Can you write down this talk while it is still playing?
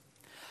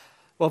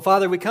Well,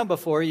 Father, we come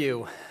before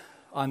you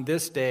on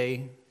this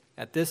day,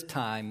 at this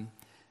time,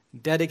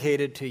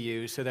 dedicated to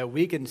you so that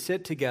we can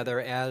sit together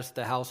as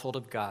the household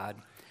of God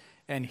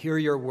and hear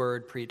your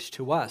word preached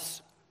to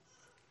us.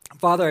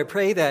 Father, I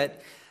pray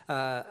that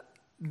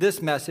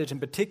this message in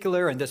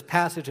particular and this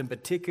passage in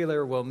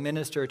particular will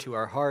minister to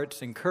our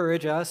hearts,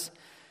 encourage us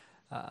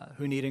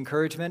who need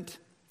encouragement,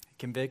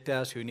 convict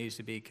us who needs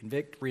to be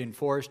convicted,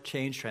 reinforced,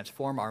 change,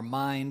 transform our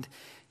mind,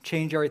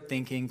 change our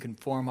thinking,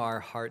 conform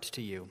our hearts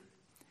to you.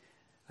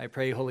 I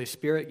pray, Holy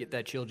Spirit,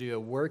 that you'll do a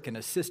work in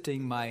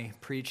assisting my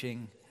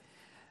preaching,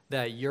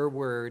 that your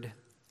word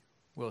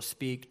will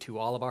speak to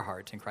all of our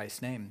hearts. In Christ's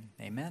name,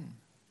 amen.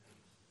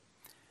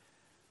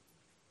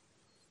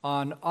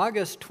 On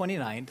August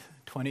 29th,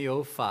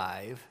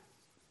 2005,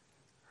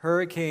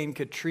 Hurricane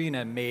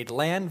Katrina made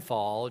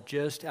landfall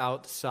just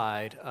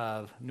outside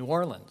of New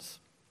Orleans.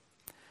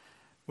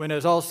 When it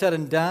was all said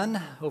and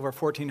done, over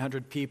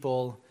 1,400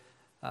 people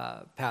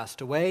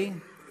passed away,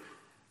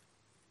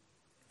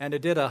 and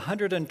it did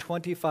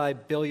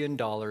 $125 billion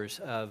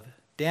of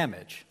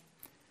damage.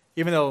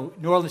 Even though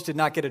New Orleans did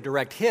not get a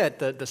direct hit,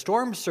 the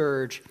storm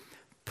surge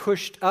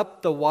pushed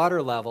up the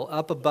water level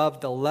up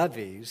above the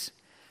levees,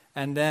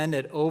 and then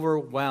it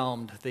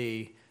overwhelmed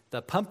the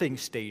pumping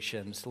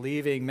stations,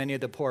 leaving many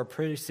of the poor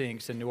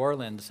precincts in New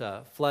Orleans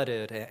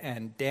flooded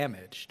and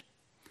damaged.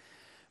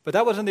 But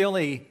that wasn't the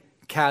only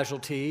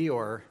casualty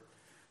or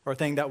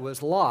thing that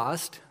was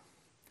lost.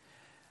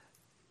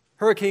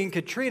 Hurricane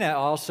Katrina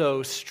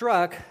also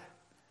struck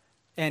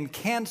and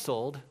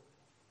canceled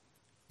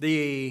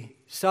the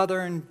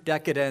Southern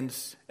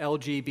Decadence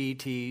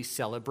LGBT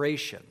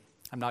celebration.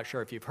 I'm not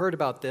sure if you've heard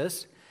about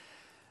this,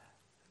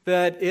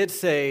 but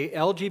it's a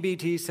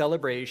LGBT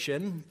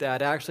celebration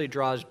that actually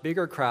draws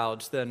bigger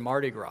crowds than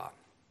Mardi Gras.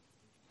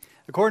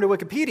 According to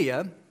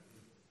Wikipedia,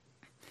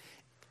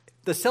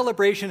 the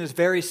celebration is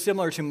very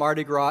similar to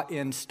Mardi Gras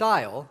in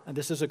style, and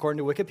this is according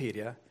to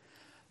Wikipedia,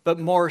 but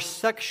more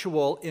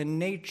sexual in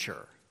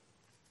nature,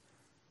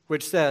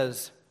 which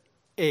says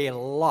a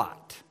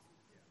lot.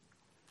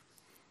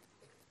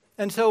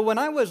 And so when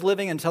I was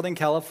living in Southern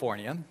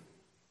California,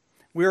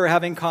 we were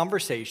having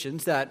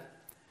conversations that,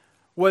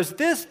 was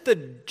this the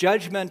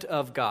judgment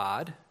of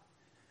God,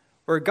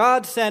 where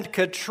God sent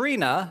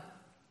Katrina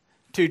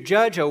to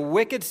judge a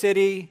wicked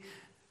city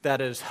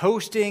that is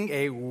hosting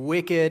a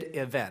wicked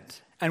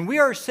event? And we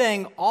are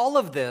saying all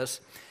of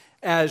this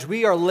as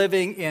we are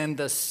living in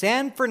the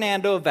San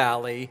Fernando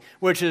Valley,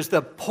 which is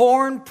the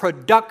porn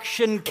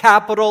production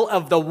capital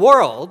of the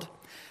world,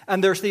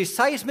 and there's these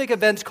seismic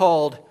events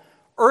called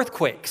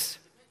earthquakes.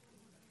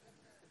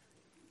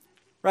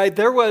 Right?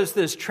 There was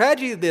this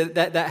tragedy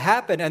that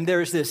happened, and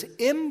there's this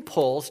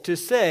impulse to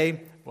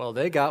say, well,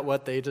 they got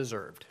what they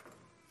deserved.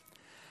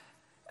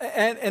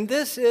 And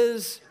this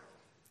is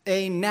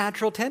a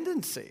natural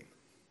tendency.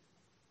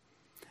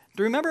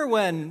 Do you remember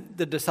when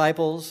the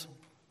disciples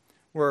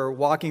were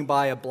walking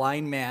by a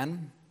blind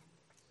man,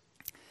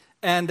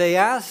 and they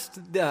asked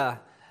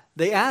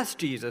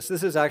Jesus,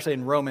 this is actually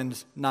in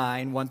Romans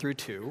 9, 1 through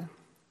 2.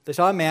 They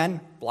saw a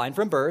man blind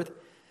from birth,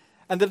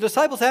 and the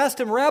disciples asked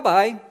him,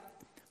 Rabbi,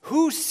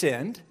 who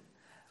sinned,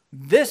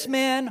 this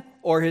man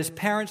or his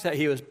parents, that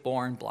he was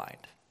born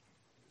blind?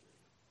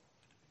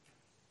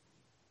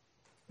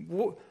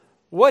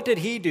 What did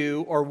he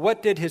do, or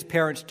what did his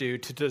parents do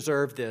to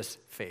deserve this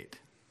fate?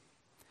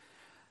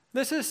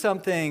 This is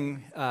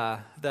something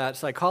that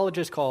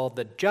psychologists call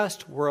the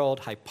just world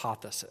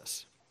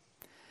hypothesis.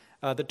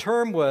 The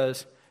term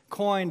was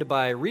coined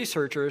by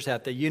researchers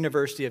at the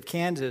University of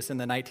Kansas in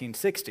the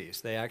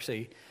 1960s. They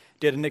actually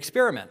did an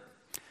experiment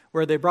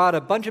where they brought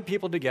a bunch of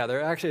people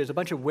together. Actually, it was a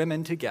bunch of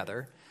women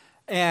together.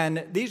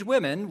 And these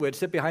women would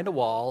sit behind a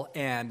wall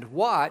and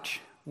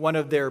watch one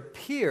of their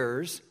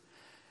peers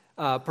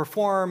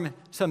perform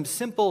some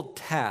simple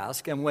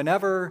task. And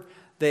whenever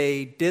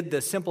they did the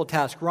simple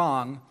task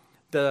wrong,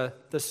 the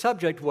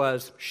subject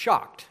was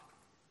shocked.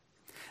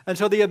 And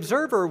so the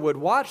observer would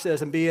watch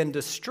this and be in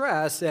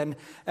distress and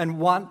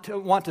want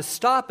to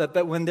stop it,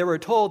 but when they were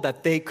told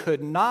that they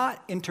could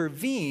not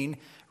intervene,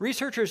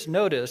 researchers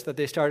noticed that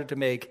they started to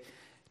make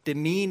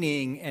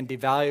demeaning and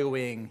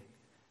devaluing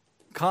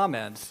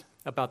comments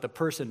about the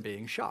person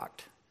being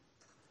shocked.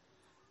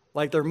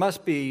 Like there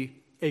must be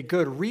a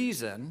good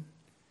reason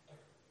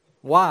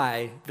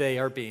why they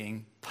are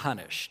being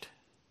punished.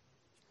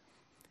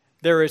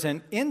 There is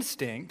an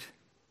instinct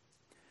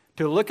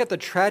to look at the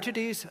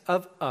tragedies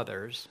of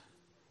others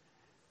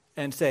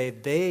and say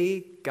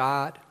they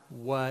got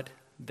what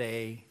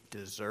they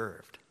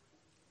deserved.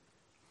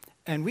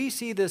 And we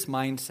see this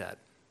mindset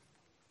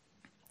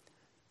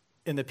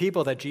in the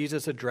people that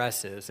Jesus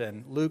addresses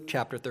in Luke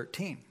chapter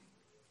 13,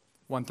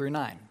 1 through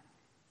 9.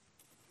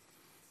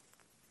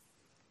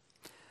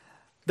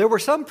 There were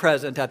some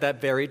present at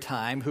that very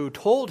time who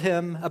told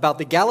him about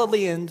the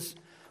Galileans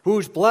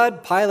whose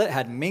blood Pilate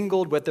had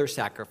mingled with their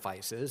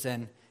sacrifices,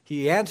 and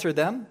he answered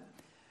them,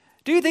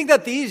 "Do you think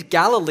that these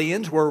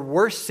Galileans were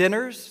worse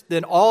sinners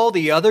than all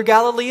the other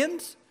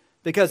Galileans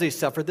because they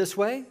suffered this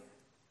way?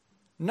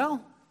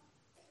 No.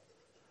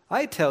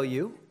 I tell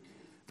you,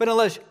 But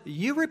unless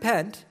you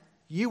repent,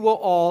 you will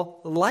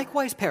all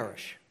likewise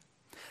perish.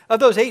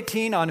 Of those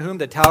 18 on whom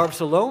the Tower of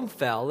Siloam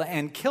fell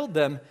and killed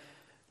them,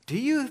 do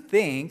you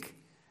think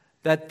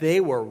that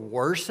they were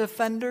worse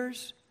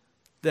offenders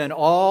than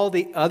all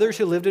the others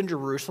who lived in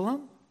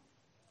Jerusalem?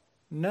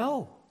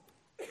 No,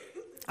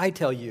 I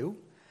tell you,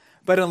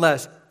 but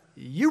unless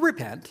you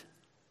repent,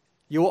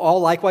 you will all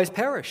likewise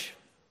perish.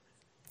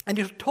 And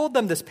he told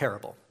them this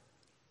parable.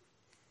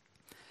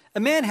 A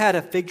man had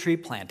a fig tree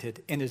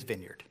planted in his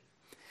vineyard,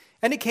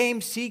 and he came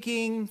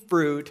seeking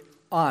fruit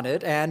on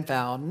it and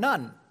found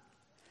none.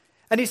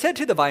 And he said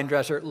to the vine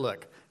dresser,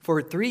 "Look,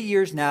 for 3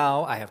 years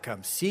now I have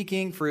come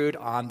seeking fruit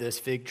on this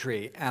fig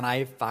tree, and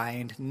I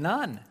find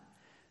none.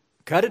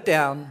 Cut it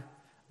down.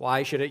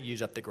 Why should it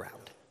use up the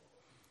ground?"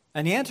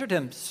 And he answered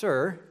him,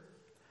 "Sir,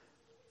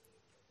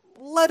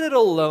 let it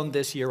alone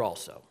this year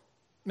also,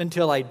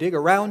 until I dig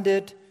around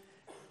it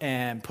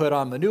and put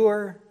on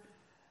manure.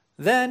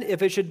 Then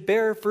if it should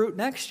bear fruit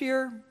next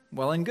year,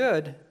 well and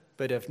good.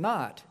 But if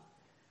not,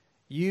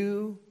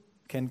 you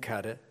can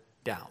cut it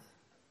down."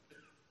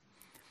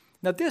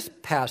 Now, this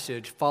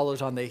passage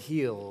follows on the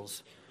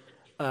heels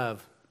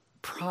of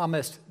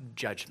promised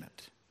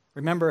judgment.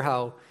 Remember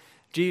how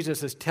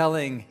Jesus is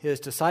telling his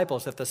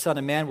disciples that the Son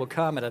of Man will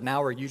come at an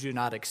hour you do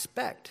not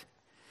expect.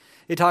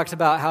 He talks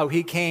about how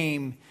he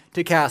came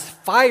to cast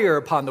fire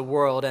upon the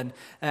world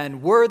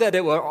and were that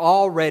it were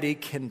already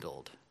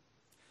kindled.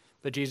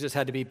 But Jesus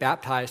had to be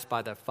baptized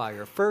by the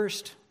fire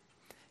first.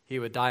 He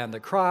would die on the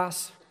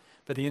cross.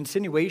 But the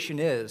insinuation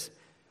is,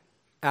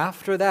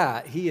 after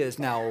that, he is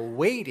now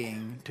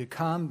waiting to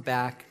come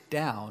back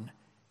down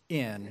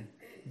in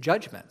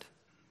judgment.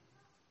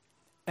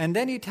 And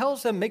then he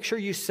tells them, make sure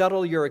you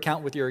settle your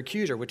account with your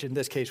accuser, which in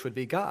this case would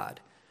be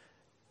God.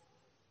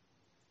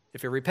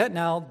 If you repent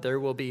now, there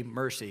will be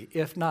mercy.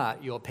 If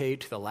not, you'll pay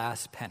to the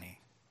last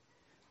penny.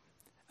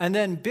 And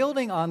then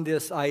building on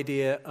this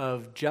idea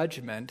of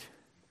judgment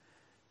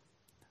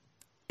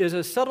is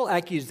a subtle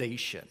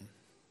accusation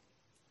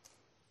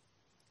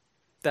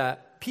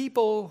that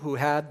people who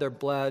had their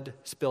blood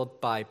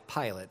spilled by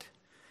Pilate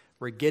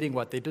were getting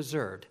what they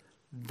deserved.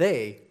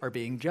 They are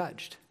being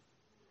judged.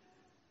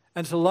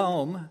 And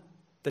Siloam,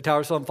 the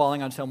Tower of Siloam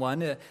falling on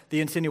someone, the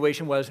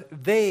insinuation was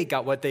they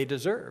got what they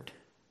deserved.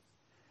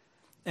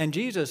 And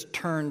Jesus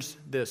turns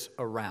this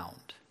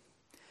around.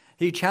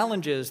 He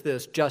challenges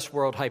this just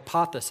world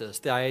hypothesis,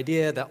 the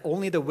idea that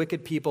only the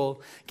wicked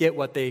people get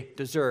what they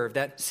deserve,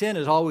 that sin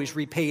is always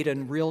repaid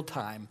in real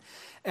time.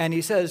 And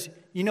he says,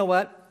 you know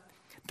what?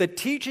 The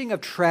teaching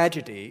of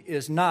tragedy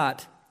is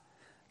not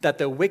that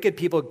the wicked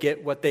people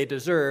get what they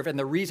deserve, and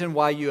the reason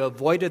why you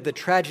avoided the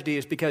tragedy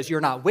is because you're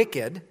not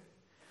wicked.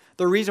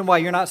 The reason why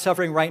you're not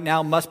suffering right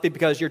now must be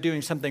because you're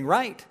doing something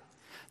right.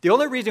 The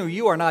only reason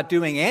you are not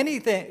doing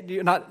anything,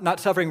 you're not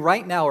suffering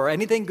right now, or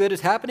anything good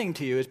is happening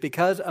to you is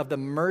because of the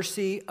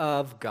mercy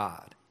of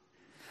God.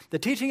 The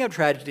teaching of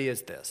tragedy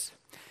is this: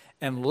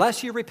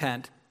 unless you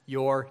repent,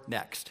 you're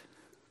next.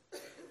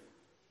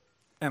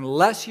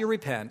 Unless you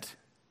repent,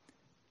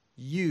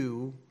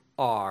 you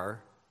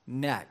are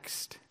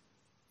next.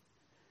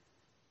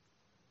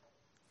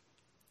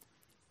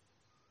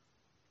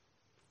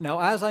 Now,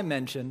 as I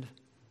mentioned,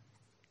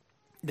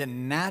 the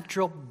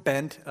natural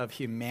bent of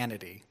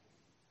humanity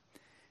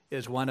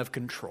is one of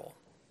control.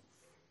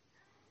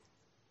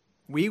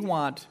 We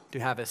want to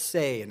have a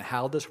say in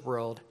how this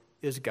world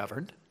is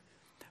governed.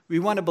 We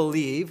want to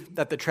believe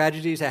that the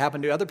tragedies that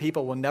happen to other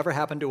people will never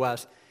happen to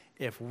us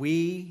if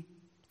we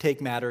take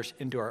matters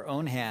into our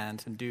own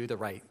hands and do the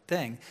right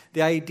thing.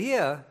 The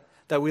idea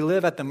that we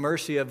live at the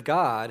mercy of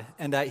God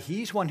and that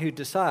he's one who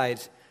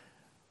decides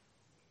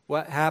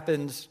what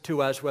happens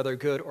to us, whether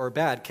good or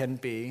bad, can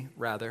be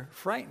rather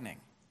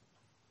frightening.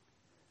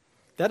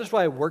 That is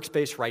why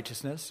works-based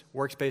righteousness,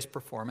 works-based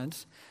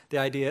performance, the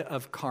idea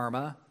of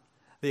karma,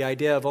 the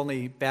idea of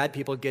only bad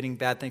people getting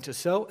bad things is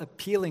so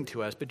appealing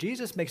to us. But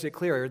Jesus makes it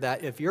clear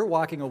that if you're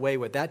walking away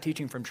with that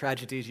teaching from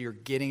tragedies, you're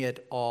getting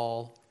it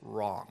all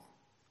wrong.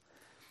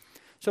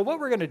 So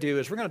what we're going to do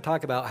is we're going to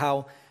talk about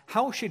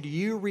how should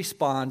you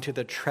respond to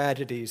the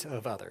tragedies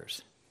of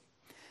others.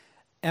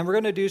 And we're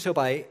going to do so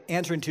by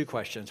answering two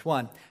questions.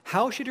 One,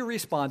 how should you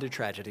respond to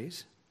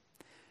tragedies?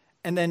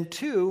 And then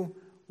two,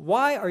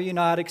 why are you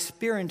not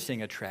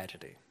experiencing a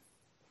tragedy?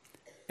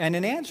 And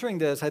in answering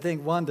this, I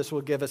think, one, this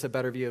will give us a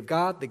better view of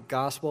God, the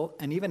gospel,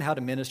 and even how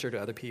to minister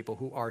to other people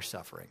who are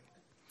suffering.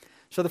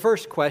 So the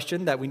first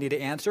question that we need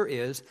to answer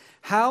is,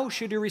 how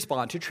should you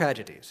respond to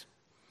tragedies?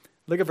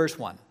 Look at verse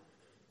 1.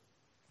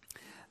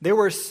 There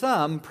were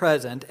some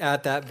present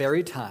at that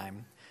very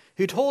time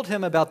who told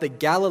him about the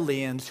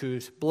Galileans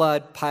whose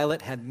blood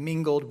Pilate had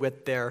mingled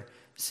with their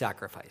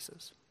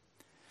sacrifices.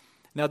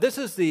 Now, this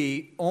is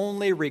the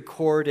only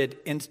recorded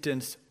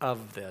instance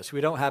of this. We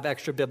don't have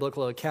extra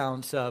biblical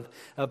accounts of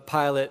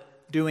Pilate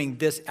doing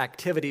this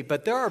activity,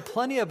 but there are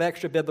plenty of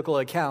extra biblical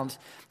accounts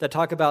that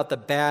talk about the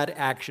bad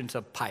actions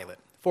of Pilate.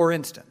 For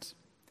instance,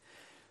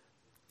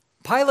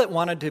 Pilate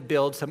wanted to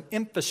build some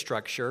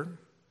infrastructure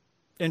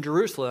in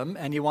Jerusalem,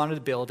 and he wanted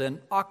to build an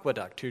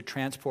aqueduct to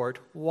transport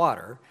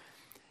water.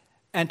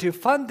 And to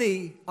fund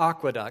the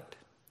aqueduct,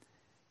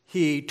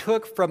 he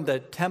took from the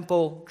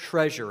temple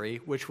treasury,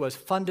 which was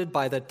funded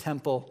by the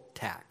temple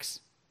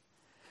tax.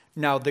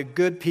 Now, the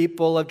good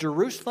people of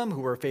Jerusalem,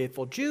 who were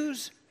faithful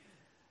Jews,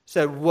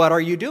 said, "What are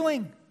you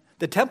doing?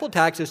 The temple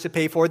tax is to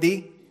pay for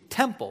the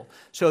temple."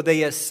 So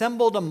they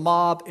assembled a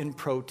mob in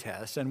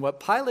protest. And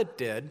what Pilate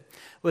did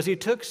was he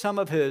took some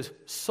of his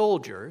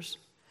soldiers,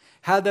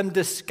 had them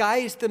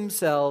disguise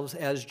themselves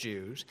as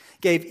Jews,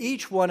 gave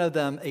each one of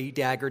them a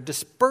dagger,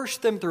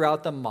 dispersed them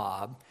throughout the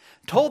mob,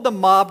 told the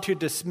mob to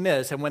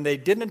dismiss, and when they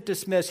didn't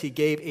dismiss, he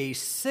gave a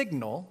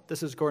signal.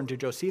 This is according to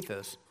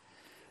Josephus.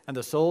 And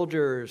the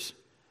soldiers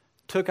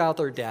took out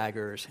their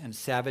daggers and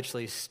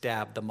savagely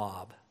stabbed the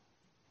mob.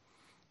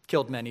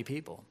 Killed many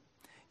people.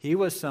 He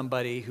was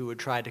somebody who would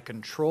try to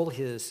control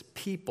his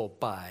people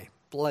by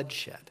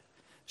bloodshed.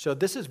 So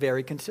this is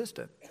very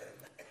consistent.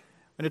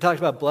 When it talks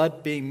about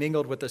blood being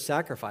mingled with the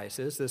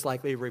sacrifices, this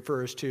likely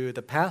refers to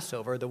the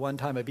Passover, the one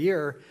time of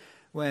year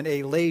when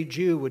a lay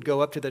Jew would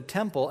go up to the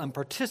temple and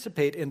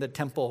participate in the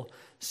temple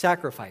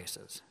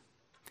sacrifices.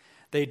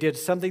 They did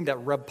something that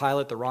rubbed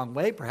Pilate the wrong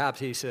way. Perhaps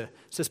he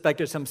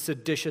suspected some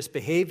seditious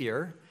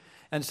behavior.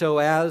 And so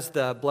as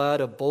the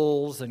blood of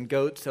bulls and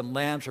goats and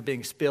lambs are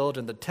being spilled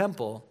in the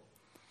temple,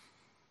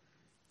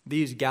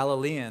 these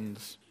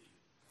Galileans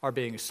are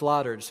being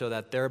slaughtered so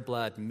that their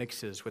blood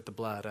mixes with the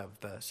blood of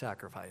the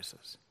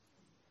sacrifices.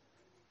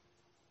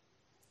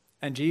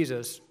 And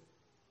Jesus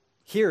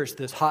hears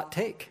this hot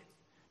take.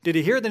 Did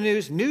he hear the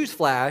news?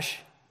 Newsflash,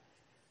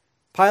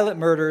 Pilate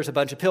murders a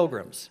bunch of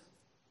pilgrims.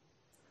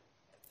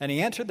 And he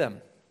answered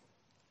them,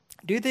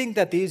 "Do you think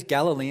that these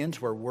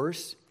Galileans were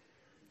worse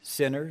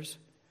sinners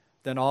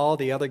than all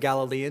the other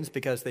Galileans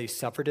because they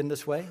suffered in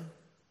this way?"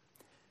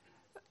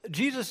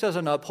 Jesus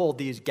doesn't uphold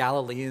these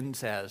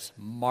Galileans as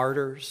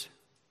martyrs,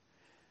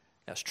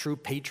 as true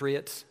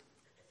patriots.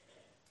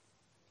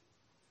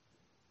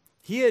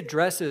 He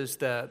addresses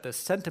the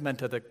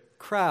sentiment of the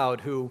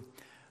crowd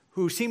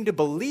who seem to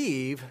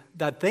believe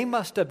that they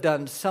must have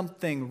done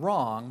something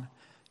wrong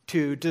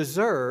to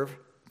deserve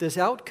this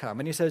outcome.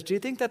 And he says, "Do you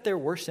think that they're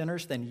worse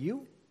sinners than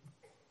you?"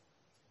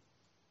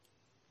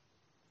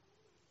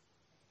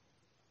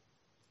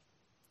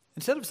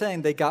 Instead of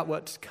saying they got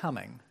what's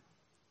coming,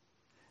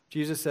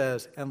 Jesus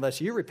says, "Unless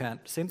you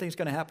repent, same thing's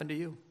going to happen to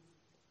you."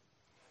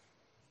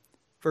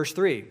 Verse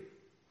 3,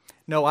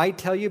 "No, I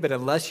tell you, but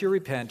unless you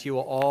repent, you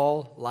will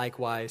all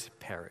likewise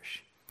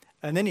perish."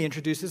 And then he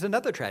introduces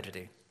another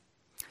tragedy.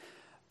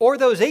 "Or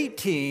those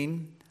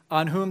 18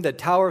 on whom the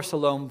Tower of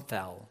Siloam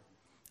fell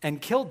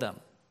and killed them.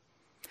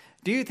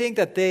 Do you think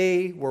that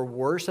they were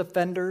worse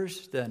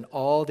offenders than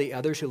all the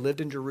others who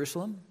lived in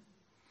Jerusalem?"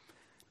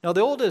 Now,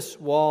 the oldest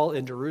wall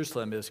in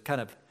Jerusalem is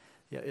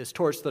is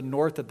towards the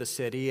north of the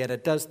city, and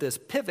it does this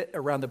pivot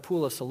around the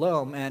Pool of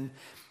Siloam.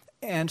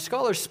 And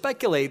scholars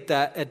speculate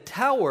that a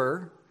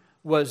tower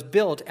was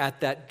built at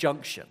that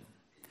junction.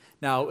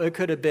 Now, it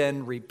could have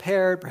been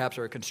repaired, perhaps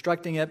they were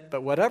constructing it,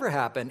 but whatever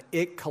happened,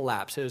 it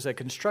collapsed. It was a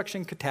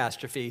construction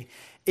catastrophe.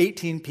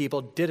 18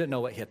 people didn't know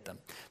what hit them.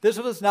 This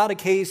was not a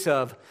case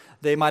of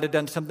they might have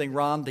done something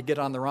wrong to get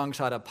on the wrong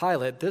side of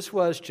Pilate. This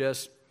was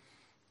just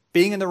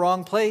being in the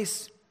wrong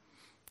place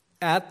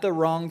at the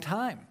wrong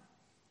time.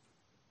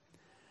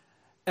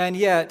 And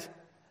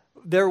yet,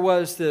 there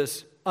was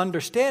this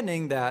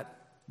understanding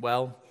that,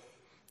 well,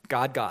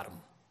 God got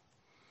them.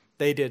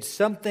 They did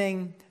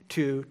something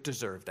to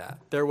deserve that.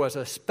 There was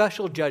a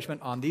special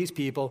judgment on these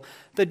people.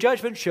 The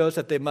judgment shows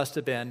that they must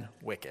have been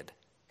wicked.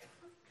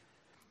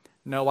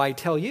 "No, I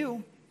tell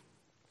you,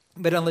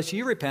 but unless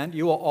you repent,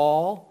 you will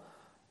all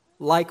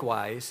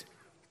likewise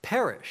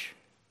perish."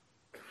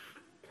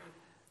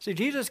 See,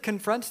 Jesus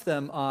confronts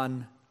them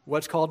on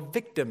what's called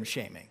victim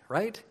shaming,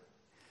 right?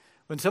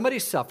 When somebody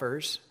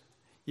suffers,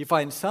 you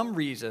find some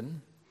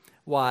reason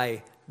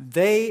why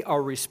they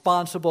are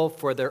responsible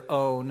for their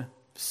own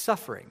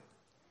suffering.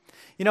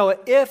 You know,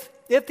 if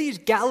these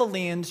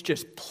Galileans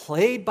just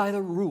played by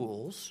the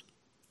rules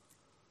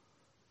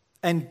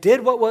and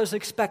did what was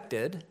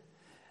expected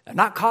and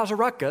not cause a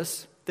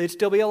ruckus, they'd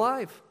still be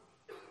alive.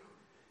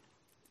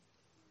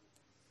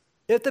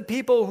 If the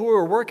people who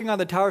were working on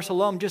the Tower of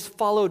Siloam just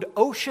followed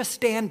OSHA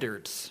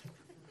standards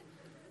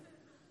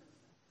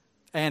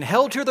and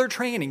held to their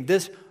training,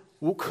 this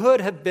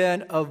could have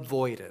been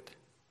avoided.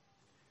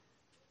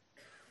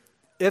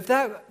 If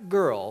that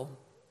girl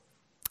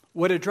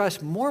would have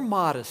dressed more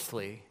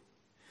modestly,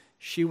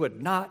 she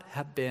would not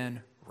have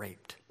been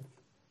raped.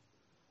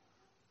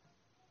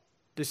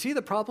 Do you see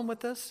the problem with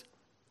this?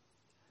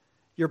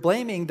 You're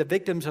blaming the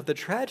victims of the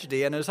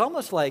tragedy, and it's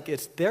almost like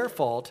it's their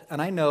fault,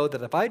 and I know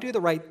that if I do the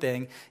right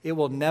thing, it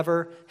will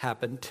never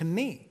happen to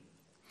me.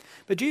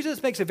 But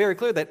Jesus makes it very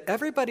clear that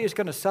everybody is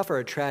going to suffer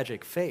a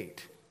tragic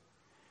fate.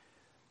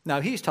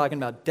 Now, he's talking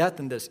about death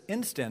in this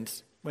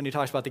instance when he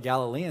talks about the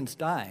Galileans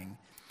dying,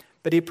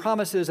 but he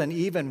promises an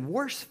even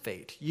worse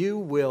fate. You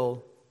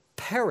will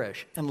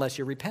perish unless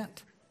you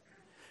repent.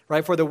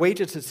 Right? For the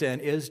wages of sin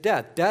is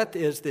death. Death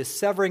is the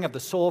severing of the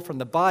soul from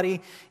the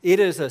body. It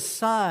is a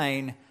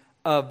sign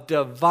of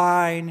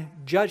divine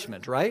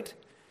judgment, right?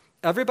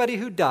 everybody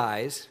who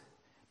dies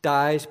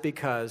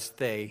because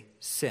they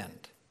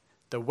sinned.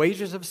 The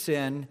wages of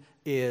sin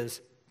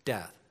is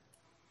death.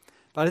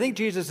 But I think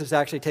Jesus is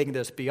actually taking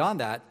this beyond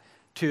that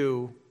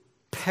to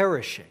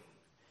perishing.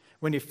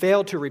 When you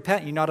fail to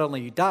repent, you not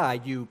only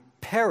die, you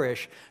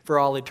perish for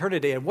all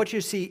eternity. And what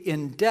you see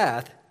in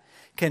death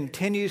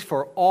continues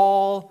for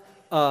all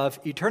of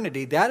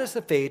eternity. That is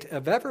the fate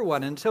of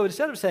everyone. And so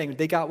instead of saying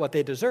they got what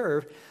they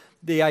deserve,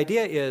 the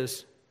idea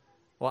is,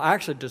 well, I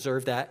actually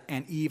deserve that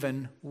and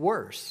even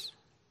worse.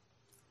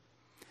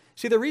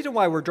 See, the reason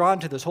why we're drawn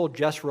to this whole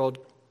just world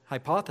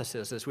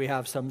hypothesis is we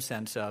have some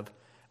sense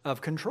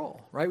of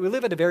control, right? We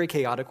live in a very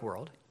chaotic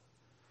world.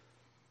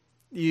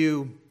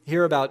 You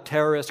hear about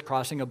terrorists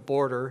crossing a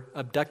border,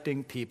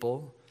 abducting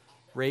people,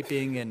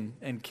 raping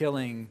and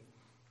killing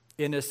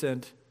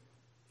innocent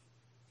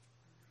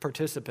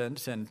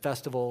participants in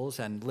festivals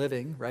and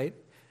living, right?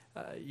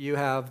 You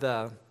have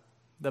the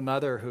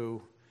mother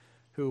who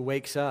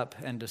wakes up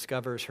and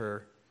discovers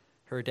her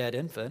dead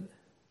infant.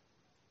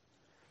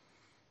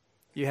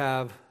 You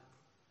have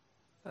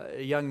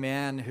a young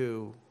man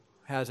who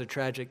has a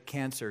tragic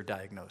cancer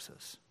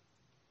diagnosis.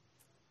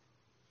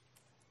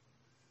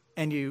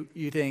 And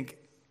you think,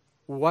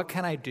 what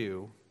can I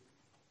do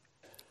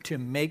to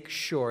make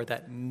sure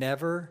that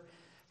never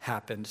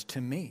happens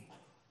to me?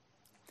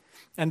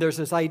 And there's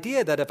this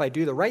idea that if I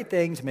do the right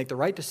things, make the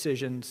right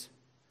decisions,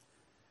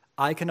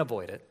 I can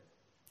avoid it.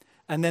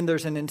 And then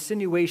there's an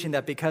insinuation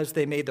that because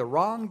they made the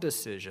wrong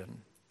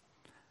decision,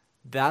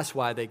 that's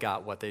why they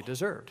got what they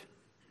deserved.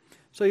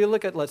 So you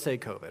look at, let's say,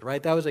 COVID,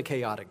 right? That was a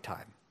chaotic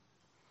time.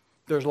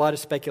 There's a lot of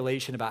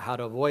speculation about how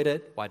to avoid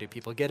it. Why do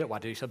people get it? Why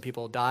do some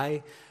people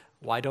die?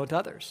 Why don't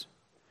others?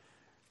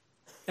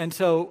 And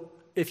so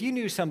if you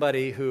knew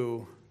somebody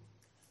who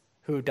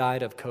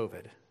died of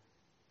COVID,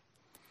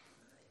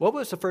 what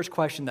was the first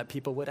question that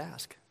people would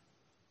ask?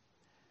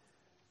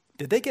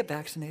 Did they get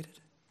vaccinated?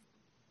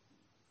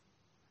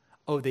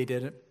 Oh, they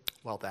didn't?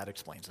 Well, that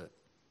explains it.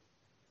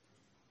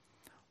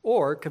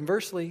 Or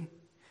conversely,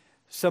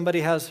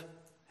 somebody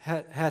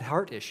had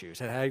heart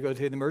issues and had to go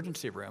to the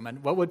emergency room.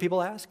 And what would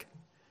people ask?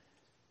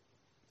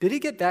 Did he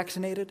get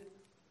vaccinated?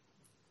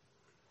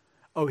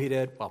 Oh, he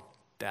did? Well,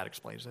 that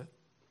explains it.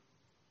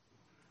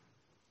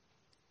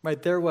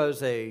 Right, there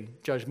was a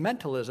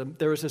judgmentalism.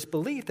 There was this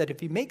belief that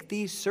if you make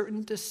these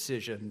certain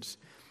decisions,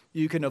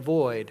 you can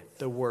avoid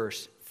the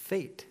worst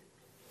fate.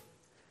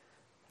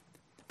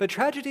 But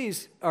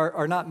tragedies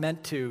are not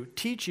meant to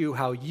teach you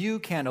how you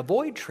can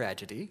avoid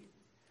tragedy.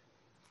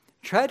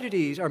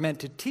 Tragedies are meant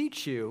to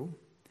teach you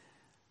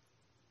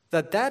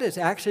that is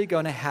actually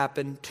going to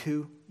happen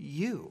to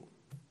you.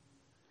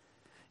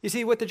 You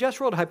see, with the just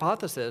world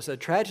hypothesis, a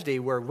tragedy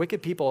where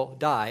wicked people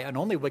die, and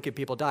only wicked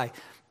people die,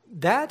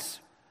 that's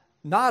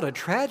not a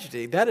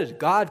tragedy. That is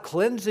God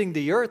cleansing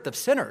the earth of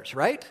sinners,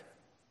 right?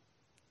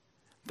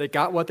 They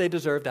got what they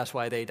deserved, that's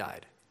why they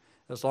died.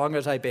 As long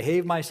as I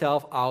behave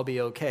myself, I'll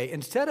be okay.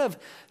 Instead of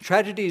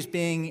tragedies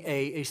being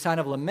a sign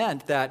of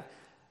lament that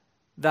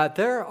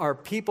there are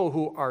people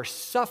who are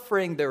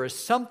suffering, there is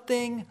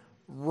something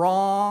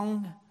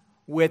wrong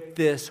with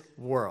this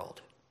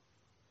world.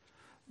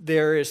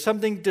 There is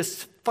something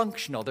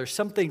dysfunctional. There's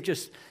something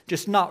just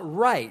not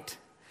right.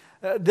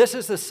 This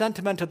is the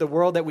sentiment of the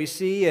world that we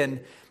see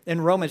in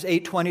Romans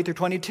 8:20 through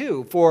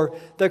 22. For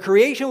the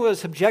creation was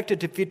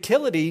subjected to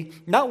futility,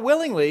 not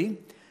willingly,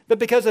 but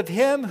because of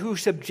him who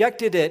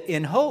subjected it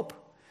in hope,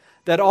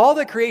 that all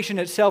the creation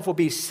itself will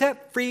be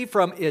set free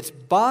from its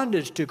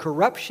bondage to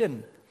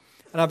corruption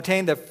and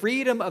obtain the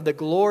freedom of the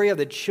glory of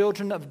the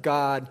children of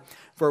God.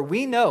 For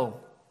we know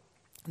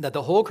that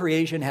the whole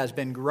creation has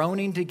been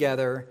groaning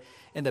together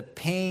in the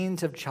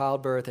pains of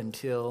childbirth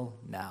until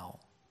now.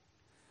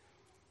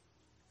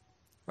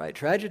 Right?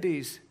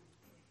 Tragedies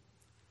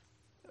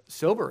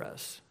sober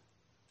us.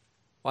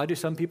 Why do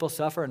some people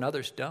suffer and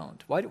others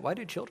don't? Why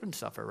do children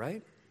suffer,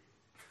 right?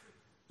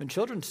 When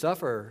children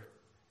suffer,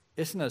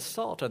 it's an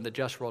assault on the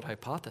just world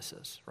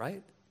hypothesis,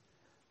 right?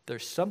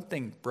 There's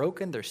something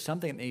broken. There's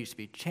something that needs to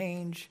be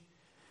changed.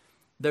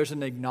 There's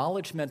an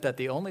acknowledgement that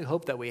the only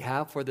hope that we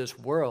have for this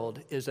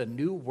world is a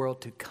new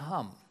world to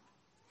come.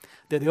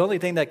 That the only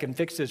thing that can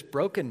fix this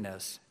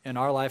brokenness in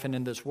our life and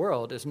in this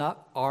world is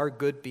not our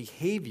good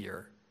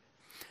behavior,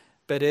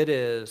 but it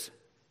is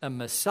a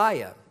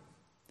Messiah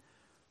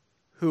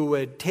who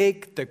would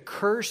take the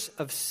curse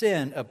of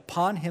sin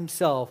upon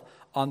himself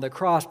on the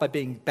cross by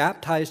being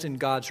baptized in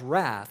God's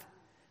wrath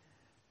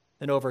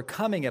and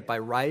overcoming it by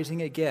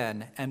rising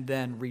again and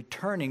then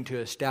returning to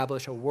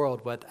establish a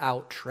world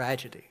without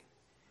tragedy.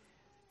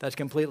 That's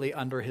completely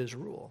under his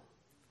rule.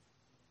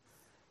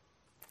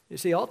 You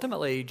see,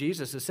 ultimately,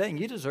 Jesus is saying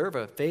you deserve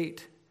a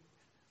fate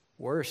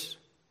worse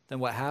than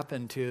what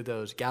happened to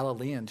those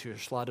Galileans who were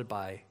slaughtered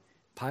by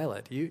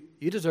Pilate. You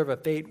deserve a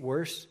fate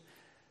worse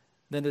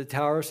than the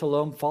Tower of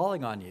Siloam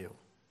falling on you.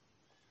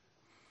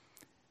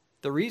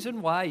 The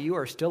reason why you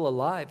are still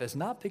alive is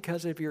not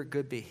because of your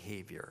good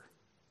behavior.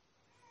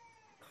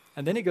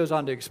 And then he goes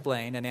on to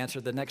explain and answer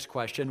the next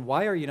question,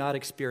 why are you not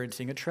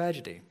experiencing a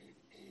tragedy?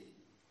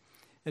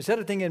 Instead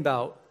of thinking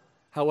about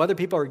how other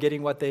people are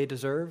getting what they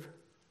deserve.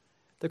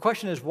 The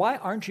question is, why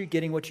aren't you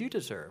getting what you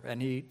deserve?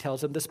 And he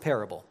tells them this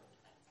parable.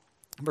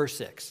 Verse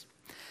 6.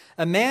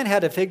 A man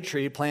had a fig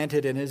tree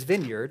planted in his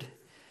vineyard,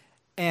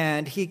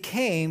 and he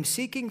came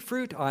seeking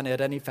fruit on it,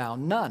 and he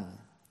found none.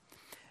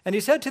 And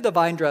he said to the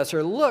vine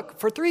dresser, "Look,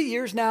 for 3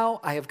 years now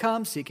I have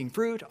come seeking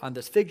fruit on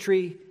this fig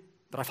tree,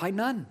 but I find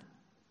none.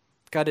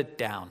 Cut it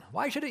down.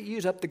 Why should it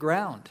use up the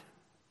ground?"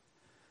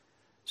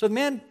 So the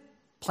man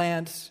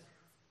plants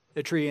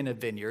a tree in a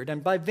vineyard,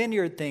 and by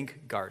vineyard,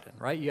 think garden,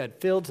 right? You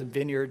had fields and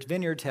vineyards.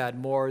 Vineyards had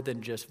more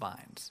than just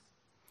vines.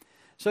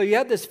 So you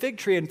had this fig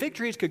tree, and fig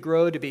trees could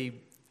grow to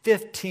be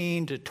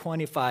 15 to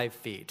 25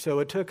 feet. So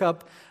it took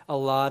up a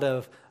lot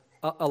of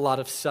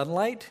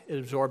sunlight. It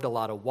absorbed a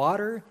lot of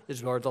water. It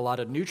absorbed a lot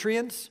of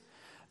nutrients.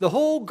 The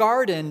whole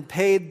garden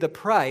paid the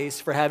price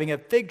for having a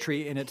fig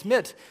tree in its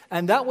midst,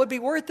 and that would be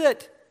worth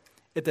it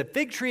if the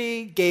fig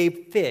tree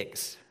gave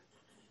figs.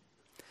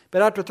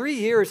 But after 3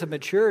 years of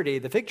maturity,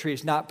 the fig tree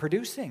is not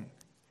producing.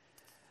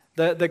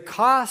 The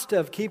cost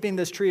of keeping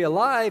this tree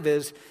alive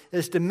is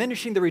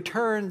diminishing the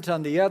returns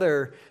on the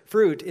other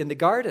fruit in the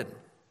garden.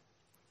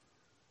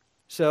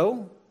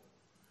 So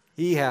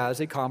he has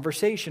a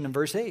conversation in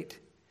verse 8.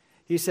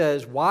 He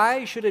says,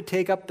 "Why should it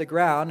take up the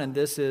ground?" And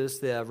this is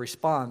the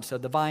response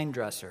of the vine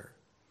dresser.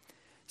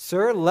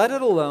 "Sir, let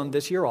it alone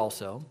this year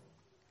also,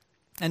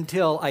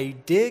 until I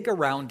dig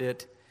around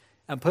it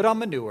and put on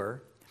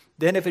manure.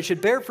 Then if it should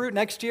bear fruit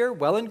next year,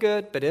 well and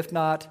good, but if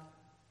not,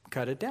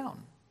 cut it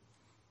down."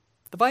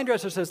 The vine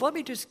dresser says, "Let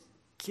me just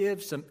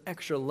give some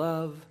extra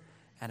love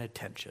and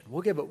attention.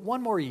 We'll give it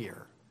 1 more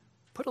year.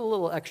 Put a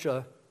little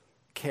extra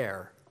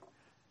care,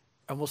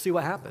 and we'll see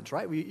what happens,"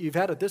 right? You've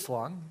had it this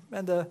long,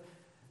 and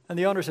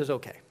the owner says,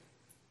 "Okay."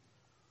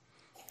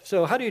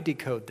 So how do you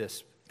decode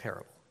this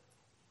parable?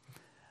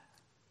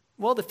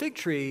 Well, the fig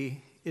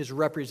tree is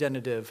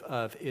representative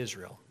of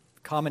Israel.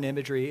 Common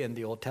imagery in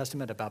the Old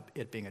Testament about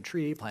it being a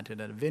tree planted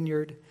in a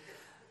vineyard.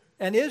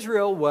 And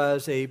Israel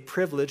was a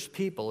privileged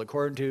people,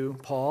 according to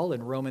Paul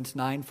in Romans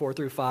 9, 4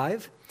 through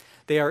 5.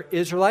 They are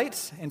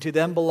Israelites, and to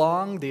them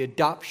belong the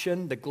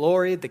adoption, the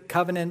glory, the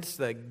covenants,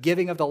 the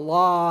giving of the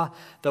law,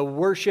 the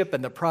worship,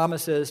 and the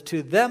promises.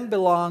 To them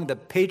belong the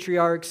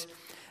patriarchs,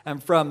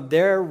 and from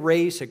their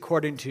race,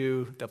 according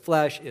to the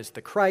flesh, is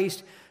the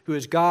Christ, who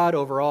is God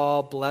over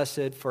all,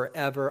 blessed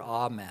forever.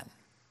 Amen.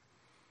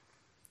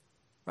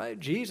 Right?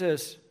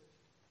 Jesus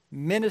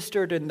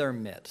ministered in their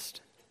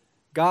midst.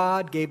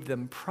 God gave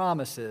them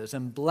promises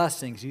and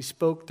blessings. He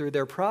spoke through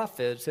their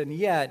prophets, and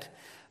yet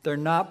they're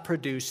not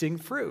producing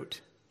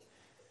fruit.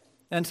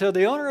 And so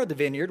the owner of the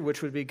vineyard,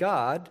 which would be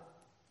God,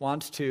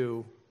 wants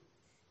to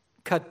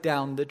cut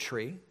down the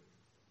tree.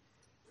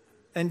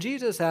 And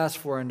Jesus asks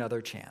for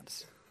another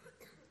chance.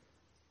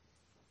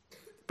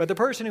 But the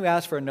person who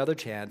asks for another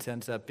chance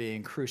ends up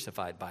being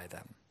crucified by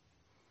them.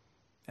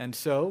 And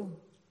so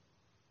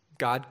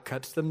God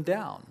cuts them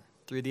down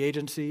through the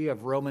agency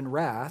of Roman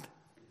wrath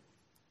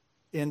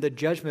in the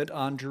judgment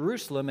on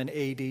Jerusalem in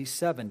AD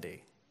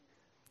 70.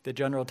 The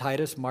General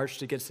Titus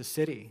marched against the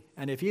city,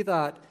 and if he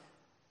thought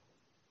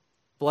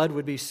blood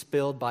would be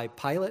spilled by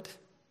Pilate,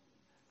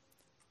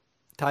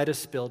 Titus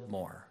spilled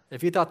more.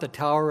 If he thought the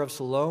Tower of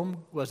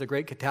Siloam was a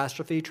great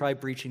catastrophe, try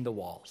breaching the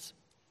walls.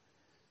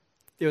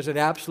 It was an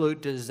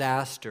absolute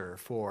disaster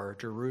for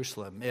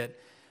Jerusalem.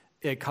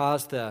 It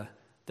caused the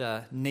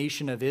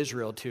nation of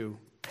Israel to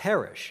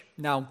perish.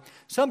 Now,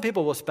 some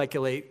people will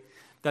speculate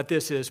that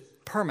this is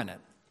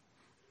permanent,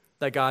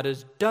 that God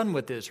is done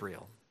with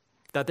Israel,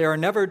 that they are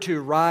never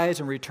to rise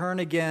and return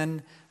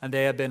again, and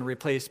they have been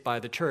replaced by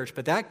the church.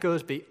 But that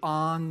goes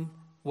beyond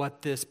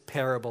what this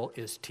parable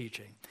is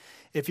teaching.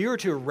 If you were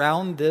to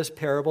round this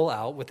parable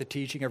out with the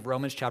teaching of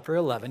Romans chapter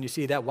 11, you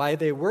see that while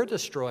they were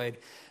destroyed,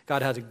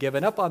 God hasn't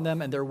given up on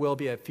them, and there will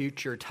be a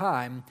future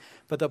time.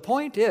 But the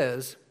point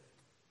is,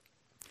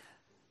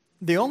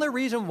 the only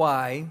reason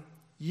why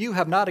you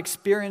have not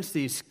experienced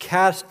these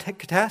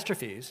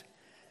catastrophes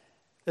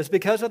is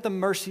because of the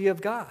mercy of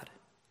God.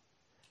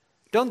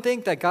 Don't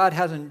think that God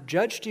hasn't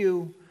judged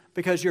you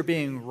because you're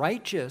being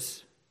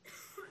righteous.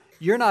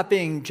 You're not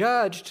being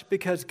judged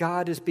because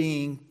God is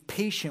being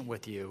patient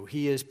with you.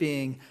 He is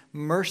being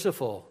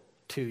merciful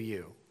to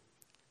you.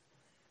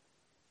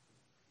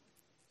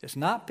 It's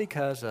not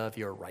because of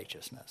your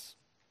righteousness.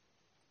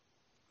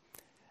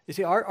 You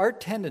see, our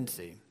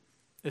tendency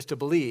is to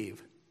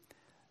believe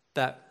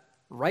that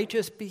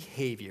righteous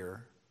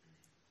behavior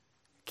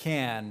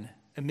can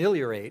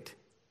ameliorate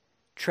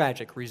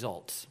tragic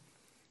results.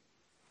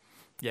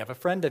 You have a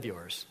friend of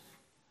yours,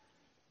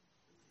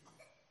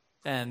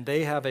 and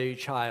they have a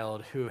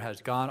child who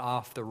has gone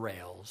off the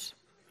rails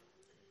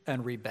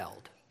and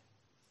rebelled.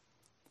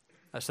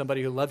 As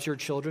somebody who loves your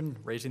children,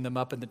 raising them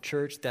up in the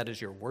church, that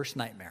is your worst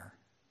nightmare.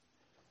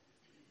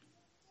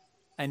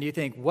 And you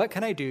think, what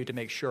can I do to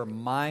make sure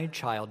my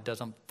child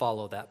doesn't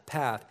follow that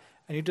path?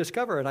 And you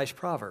discover a nice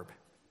proverb.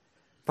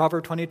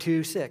 Proverb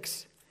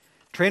 22:6.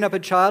 Train up a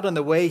child in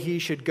the way he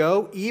should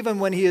go. Even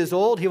when he is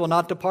old, he will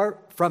not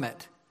depart from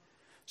it.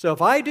 So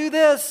if I do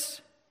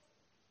this,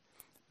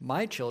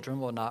 my children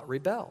will not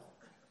rebel.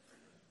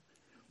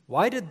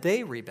 Why did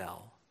they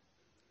rebel?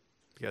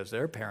 Because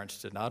their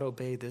parents did not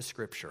obey this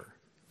scripture.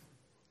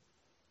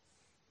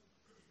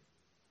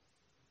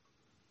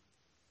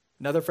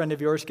 Another friend of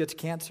yours gets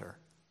cancer.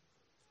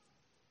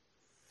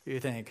 You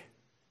think,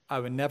 I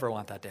would never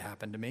want that to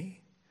happen to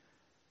me.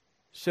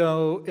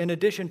 So in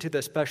addition to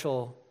the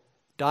special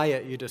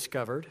diet you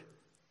discovered,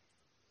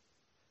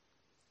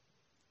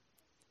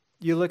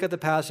 you look at the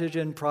passage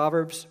in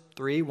Proverbs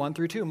 3, 1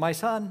 through 2. My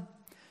son,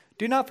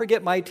 do not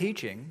forget my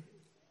teaching,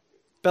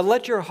 but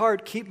let your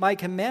heart keep my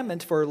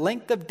commandments, for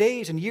length of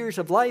days and years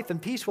of life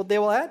and peace they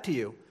will add to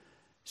you.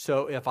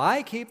 So if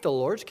I keep the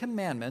Lord's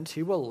commandments,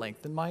 he will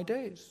lengthen my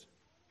days.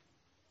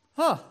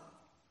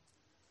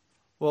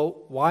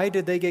 Well, why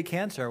did they get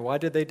cancer? Why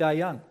did they die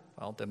young?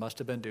 Well, they must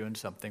have been doing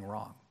something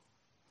wrong.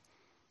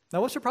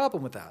 Now, what's the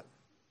problem with that?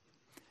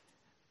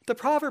 The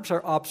Proverbs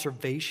are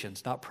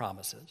observations, not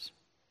promises.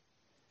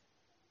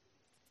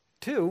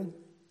 2,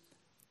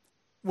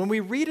 when we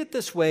read it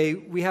this way,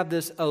 we have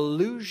this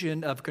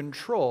illusion of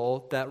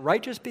control that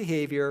righteous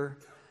behavior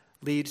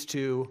leads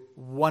to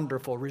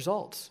wonderful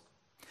results.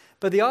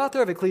 But the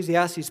author of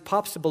Ecclesiastes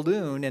pops the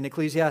balloon in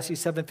Ecclesiastes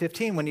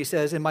 7:15 when he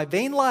says, in my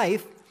vain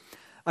life,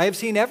 I have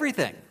seen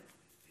everything.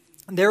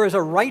 There is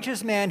a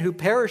righteous man who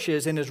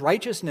perishes in his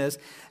righteousness,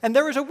 and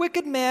there is a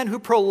wicked man who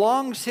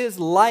prolongs his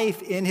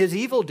life in his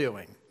evil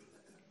doing.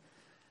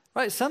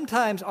 Right?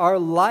 Sometimes our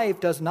life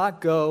does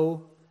not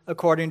go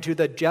according to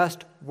the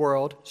just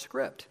world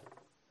script.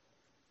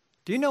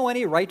 Do you know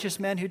any righteous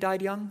men who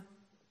died young?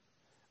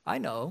 I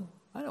know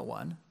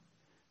one.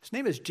 His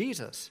name is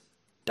Jesus.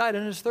 Died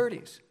in his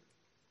 30s.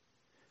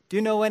 Do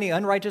you know any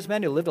unrighteous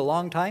men who lived a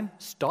long time?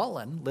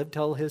 Stalin lived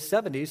till his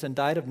 70s and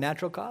died of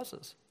natural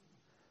causes.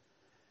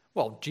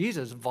 Well,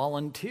 Jesus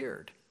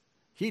volunteered.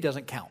 He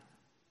doesn't count.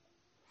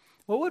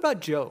 Well, what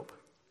about Job?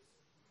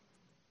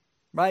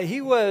 Right?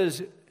 He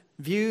was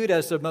viewed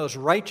as the most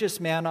righteous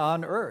man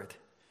on earth.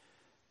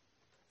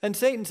 And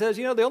Satan says,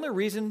 the only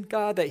reason,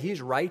 God, that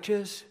he's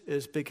righteous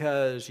is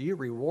because you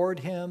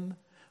reward him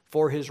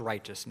for his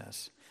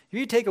righteousness. If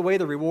you take away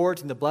the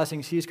rewards and the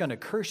blessings, he's going to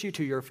curse you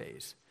to your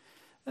face.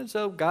 And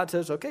so God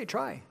says, okay,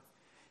 try.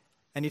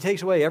 And he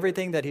takes away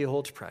everything that he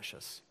holds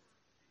precious.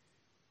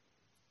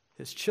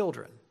 His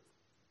children,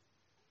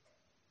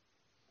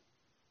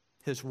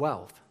 his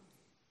wealth,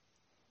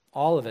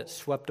 all of it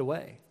swept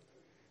away.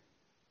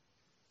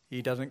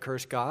 He doesn't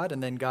curse God,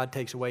 and then God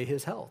takes away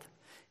his health.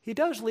 He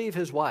does leave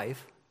his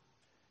wife,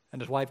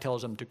 and his wife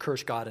tells him to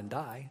curse God and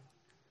die.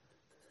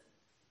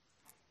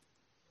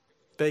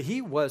 But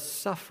he was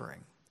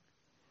suffering.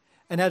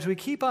 And as we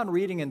keep on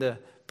reading in the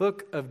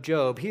book of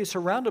Job, he is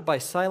surrounded by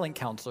silent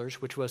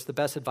counselors, which was the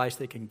best advice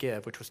they can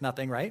give, which was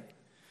nothing, right?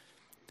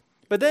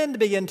 But then they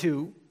begin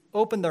to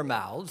open their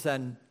mouths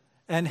and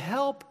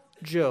help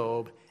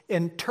Job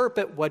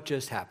interpret what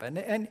just happened.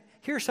 And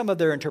here's some of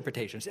their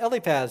interpretations.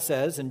 Eliphaz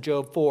says in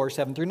Job 4,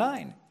 7 through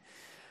 9,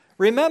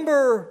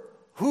 remember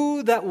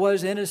who that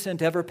was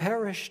innocent ever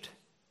perished?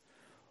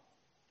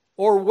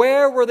 Or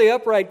where were the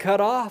upright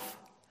cut off?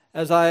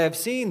 As I have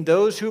seen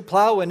those who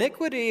plow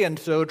iniquity and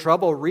sow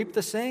trouble reap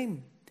the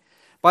same.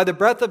 By the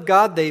breath of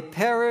God they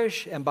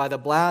perish, and by the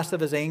blast of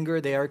his anger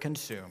they are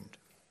consumed.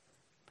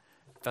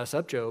 Fess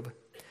up, Job.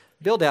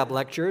 Bildad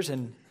lectures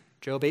in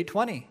Job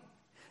 8:20.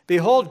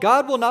 Behold,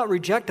 God will not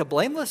reject a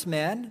blameless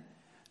man,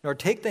 nor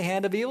take the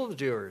hand of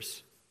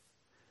evildoers.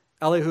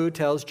 Elihu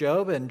tells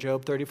Job in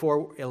Job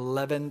 34,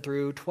 11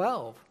 through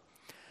 12.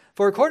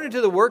 For according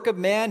to the work of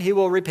man he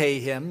will repay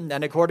him,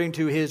 and according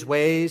to his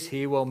ways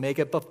he will make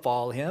it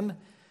befall him.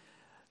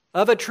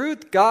 Of a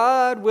truth,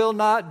 God will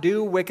not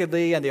do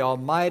wickedly, and the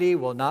Almighty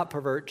will not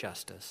pervert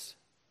justice.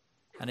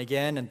 And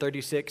again in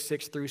 36,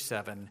 6 through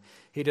 7,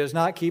 he does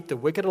not keep the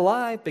wicked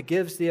alive, but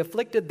gives the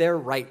afflicted their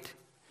right.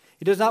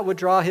 He does not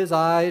withdraw his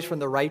eyes from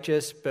the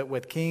righteous, but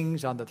with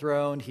kings on the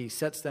throne he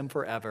sets them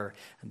forever,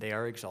 and they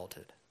are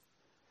exalted.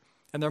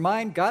 In their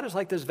mind, God is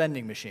like this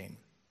vending machine.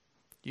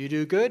 You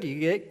do good, you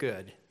get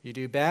good. You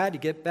do bad, you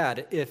get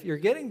bad. If you're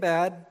getting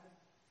bad,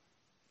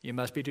 you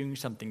must be doing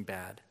something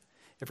bad.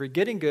 If you're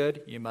getting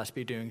good, you must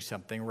be doing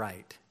something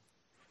right.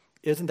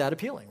 Isn't that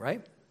appealing,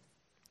 right?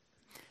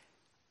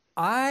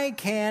 I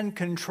can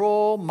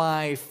control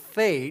my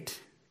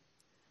fate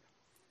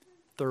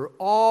through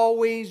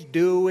always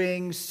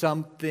doing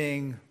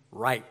something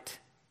right.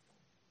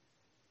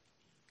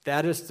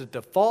 That is the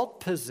default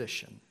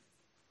position.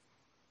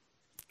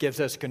 Gives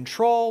us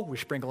control. We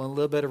sprinkle in a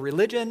little bit of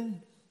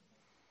religion.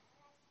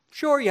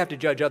 Sure, you have to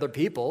judge other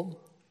people,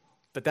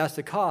 but that's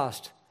the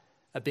cost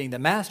of being the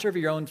master of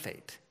your own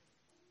fate.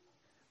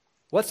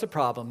 What's the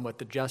problem with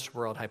the just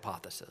world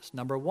hypothesis?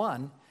 Number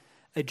one,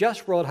 a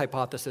just world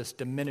hypothesis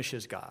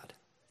diminishes God.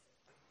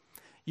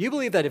 You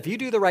believe that if you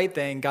do the right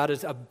thing, God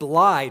is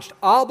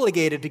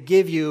obligated to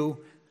give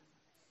you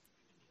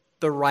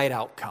the right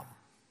outcome.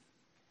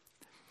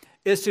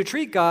 It's to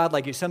treat God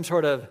like he's some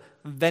sort of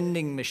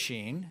vending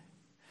machine,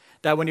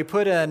 that when you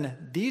put in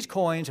these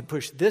coins and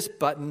push this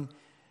button,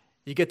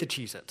 you get the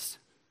Cheez-Its.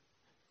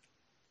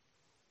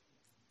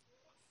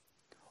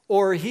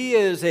 Or he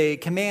is a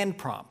command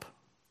prompt.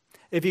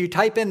 If you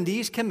type in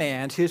these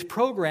commands, his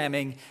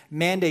programming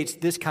mandates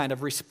this kind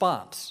of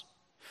response.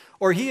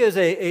 Or he is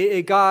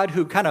a God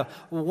who kind of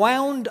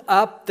wound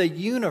up the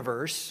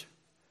universe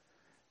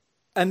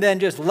and then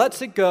just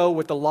lets it go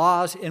with the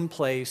laws in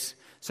place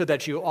so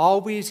that you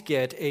always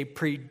get a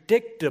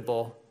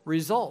predictable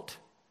result.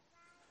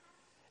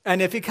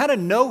 And if you kind of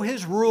know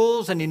his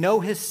rules and you know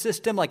his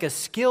system like a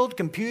skilled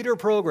computer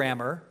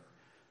programmer,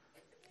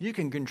 you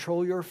can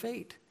control your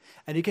fate.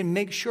 And you can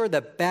make sure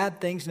that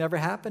bad things never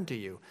happen to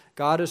you.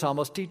 God is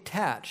almost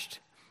detached.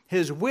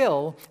 His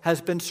will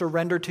has been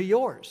surrendered to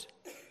yours.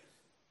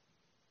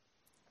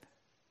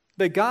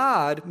 But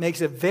God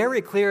makes it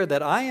very clear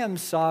that I am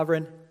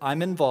sovereign,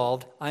 I'm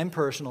involved, I'm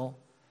personal.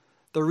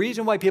 The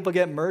reason why people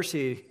get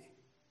mercy,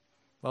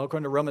 well,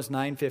 according to Romans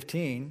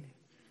 9:15,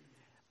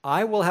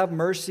 I will have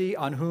mercy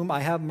on whom I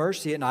have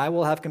mercy, and I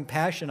will have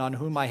compassion on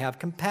whom I have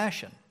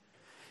compassion.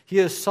 He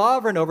is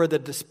sovereign over the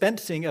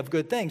dispensing of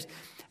good things.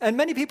 And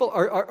many people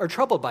are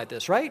troubled by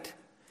this, right?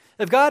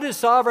 If God is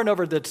sovereign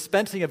over the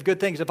dispensing of good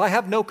things, if I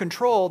have no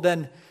control,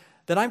 then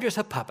I'm just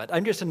a puppet.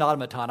 I'm just an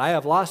automaton. I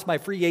have lost my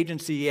free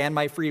agency and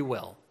my free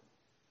will.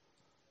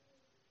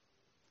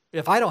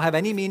 If I don't have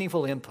any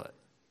meaningful input.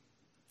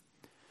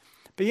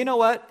 But you know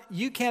what?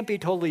 You can't be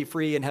totally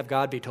free and have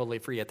God be totally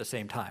free at the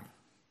same time.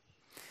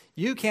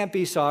 You can't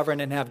be sovereign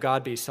and have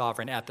God be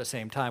sovereign at the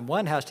same time.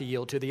 One has to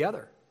yield to the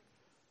other.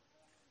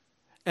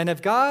 And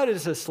if God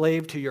is a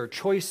slave to your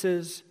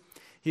choices,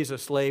 he's a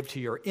slave to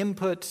your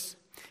inputs,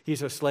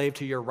 he's a slave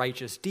to your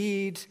righteous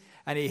deeds,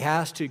 and he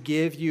has to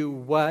give you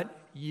what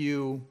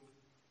you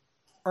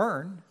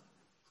earn,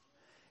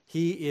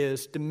 he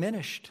is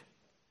diminished.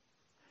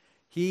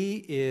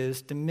 He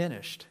is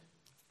diminished.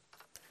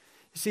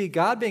 You see,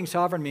 God being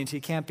sovereign means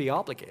he can't be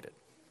obligated.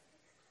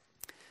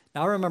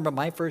 Now, I remember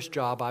my first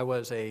job, I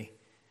was a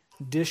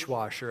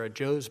dishwasher at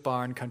Joe's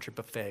Barn Country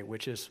Buffet,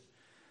 which is,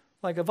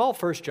 like, of all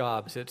first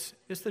jobs, it's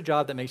the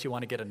job that makes you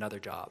want to get another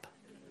job.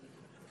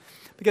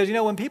 Because, you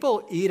know, when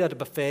people eat at a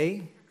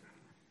buffet,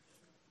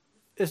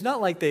 it's not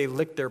like they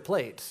lick their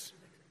plates.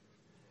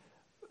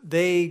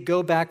 They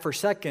go back for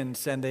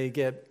seconds and they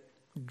get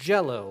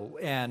Jell-O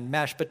and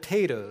mashed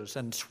potatoes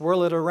and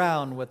swirl it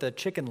around with a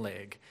chicken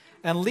leg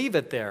and leave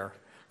it there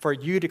for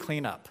you to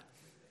clean up.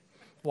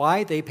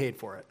 Why? They paid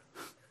for it.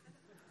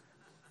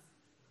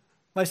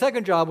 My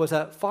second job was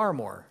at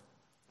Farmore,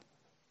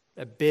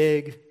 a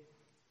big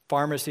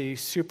pharmacy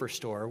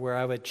superstore where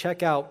I would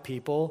check out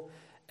people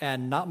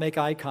and not make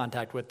eye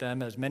contact with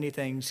them as many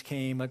things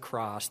came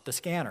across the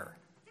scanner.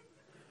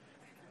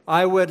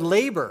 I would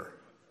labor,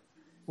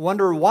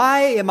 wonder,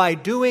 why am I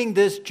doing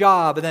this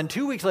job? And then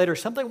 2 weeks later,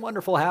 something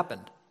wonderful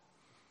happened.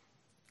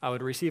 I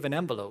would receive an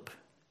envelope.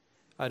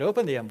 I'd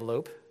open the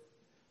envelope,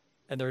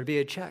 and there would be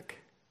a check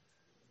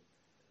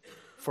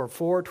for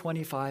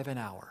 $4.25 an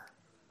hour.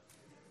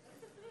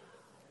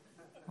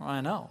 I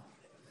know.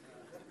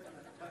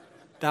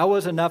 That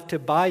was enough to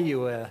buy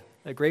you a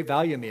great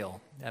value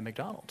meal at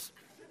McDonald's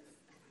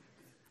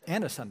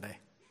and a sundae.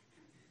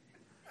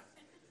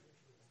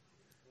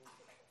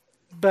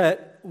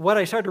 But what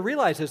I started to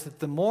realize is that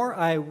the more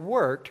I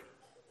worked,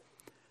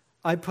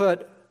 I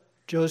put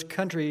Joe's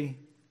Country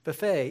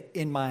Buffet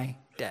in my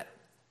debt.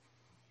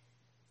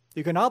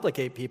 You can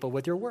obligate people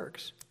with your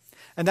works.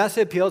 And that's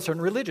the appeal of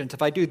certain religions.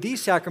 If I do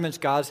these sacraments,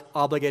 God's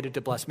obligated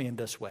to bless me in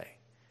this way.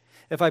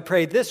 If I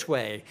pray this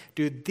way,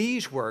 do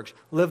these works,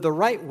 live the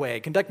right way,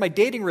 conduct my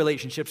dating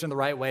relationships in the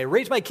right way,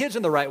 raise my kids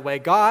in the right way,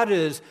 God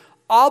is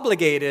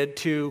obligated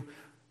to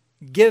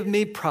give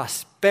me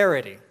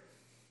prosperity.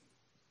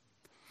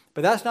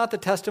 But that's not the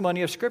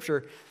testimony of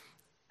Scripture.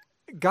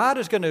 God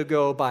is going to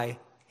go by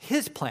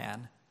his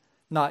plan,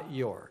 not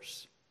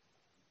yours.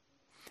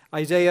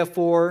 Isaiah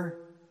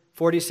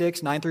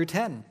 4:46, 9 through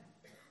 10.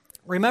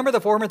 Remember the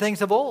former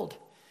things of old.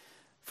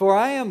 For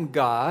I am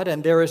God,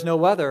 and there is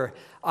no other.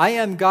 I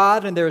am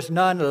God, and there is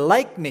none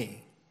like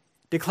me,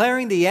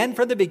 declaring the end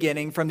from the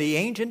beginning, from the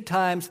ancient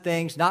times,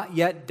 things not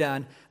yet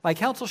done. My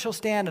counsel shall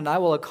stand, and I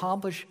will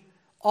accomplish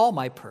all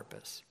my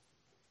purpose.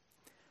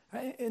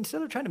 Right?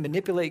 Instead of trying to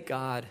manipulate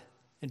God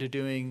into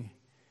doing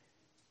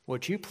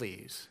what you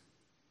please,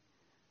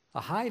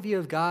 a high view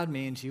of God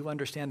means you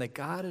understand that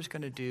God is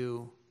going to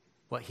do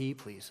what he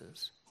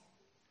pleases.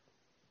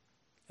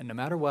 And no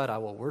matter what, I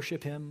will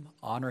worship him,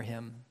 honor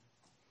him,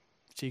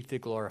 seek to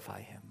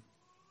glorify him.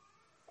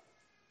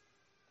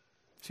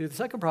 See, the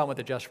second problem with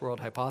the just world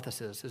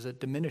hypothesis is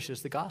it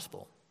diminishes the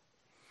gospel.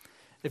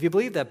 If you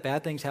believe that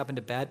bad things happen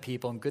to bad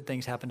people and good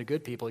things happen to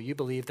good people, you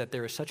believe that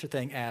there is such a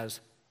thing as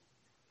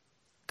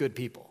good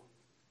people.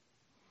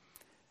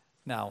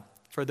 Now,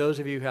 for those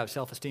of you who have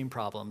self-esteem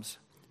problems,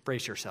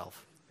 brace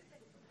yourself.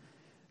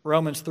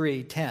 Romans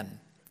 3:10.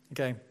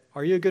 Okay,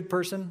 are you a good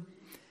person?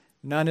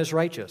 None is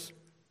righteous.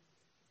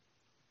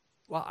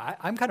 Well,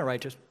 I'm kind of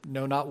righteous.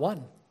 No, not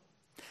one.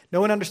 No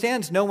one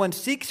understands. No one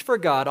seeks for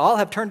God. All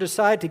have turned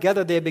aside.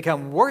 Together they have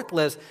become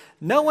worthless.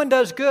 No one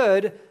does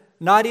good,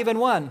 not even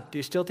one. Do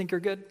you still think you're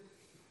good?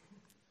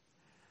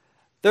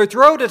 Their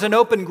throat is an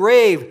open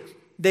grave.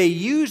 They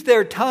use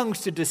their tongues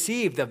to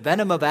deceive. The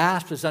venom of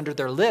asps is under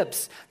their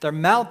lips. Their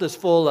mouth is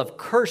full of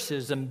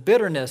curses and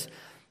bitterness.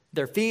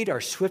 Their feet are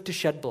swift to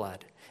shed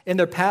blood. In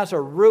their paths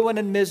are ruin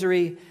and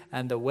misery,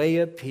 and the way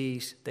of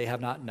peace they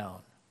have not known.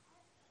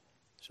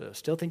 So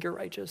still think you're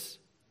righteous?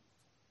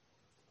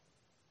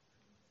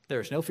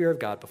 There is no fear of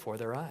God before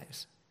their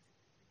eyes.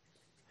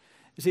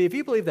 You see, if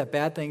you believe that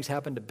bad things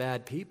happen to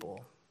bad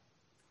people,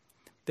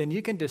 then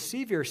you can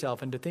deceive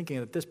yourself into thinking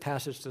that this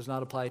passage does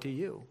not apply to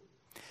you.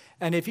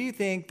 And if you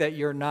think that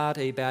you're not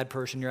a bad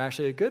person, you're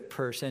actually a good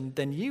person,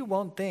 then you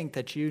won't think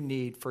that you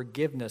need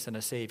forgiveness and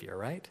a Savior,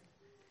 right?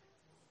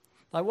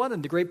 Like one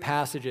of the great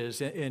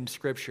passages in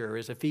Scripture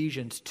is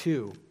Ephesians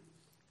 2,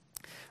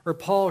 where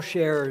Paul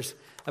shares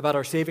about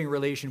our saving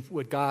relation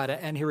with God,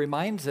 and he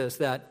reminds us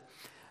that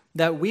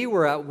we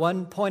were at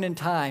one point in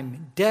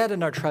time dead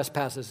in our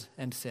trespasses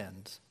and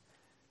sins,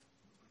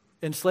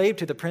 enslaved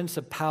to the prince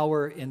of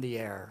power in the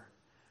air.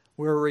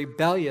 We were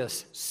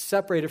rebellious,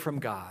 separated from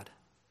God.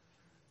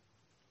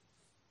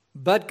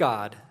 But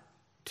God,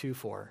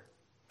 2:4,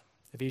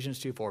 Ephesians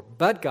 2:4,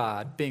 but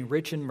God, being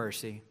rich in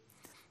mercy,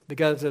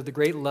 because of the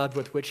great love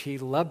with which he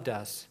loved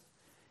us,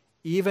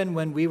 even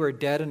when we were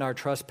dead in our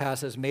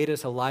trespasses, made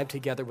us alive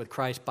together with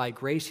Christ. By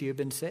grace you have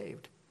been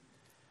saved.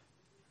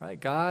 Right?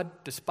 God,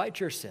 despite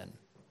your sin,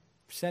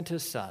 sent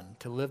his Son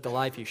to live the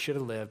life you should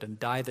have lived and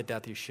die the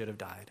death you should have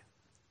died.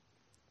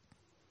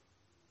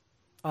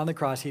 On the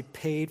cross, he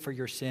paid for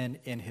your sin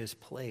in his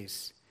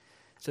place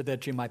so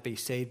that you might be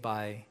saved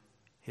by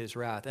his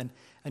wrath. And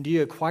do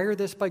you acquire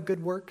this by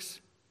good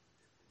works?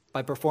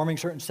 By performing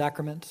certain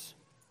sacraments?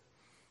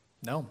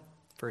 No.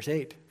 Verse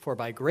 8, for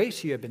by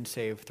grace you have been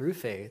saved through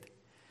faith.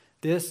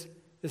 This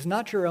is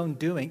not your own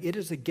doing. It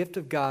is a gift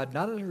of God,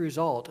 not as a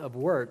result of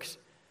works,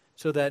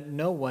 so that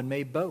no one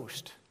may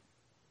boast.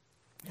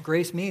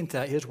 Grace means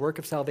that his work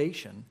of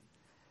salvation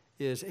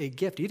is a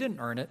gift. You didn't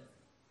earn it.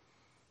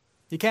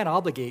 You can't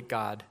obligate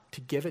God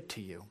to give it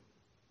to you.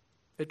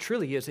 It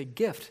truly is a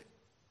gift.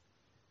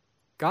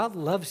 God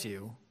loves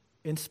you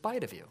in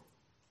spite of you.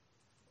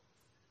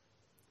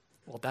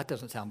 Well, that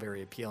doesn't sound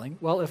very appealing.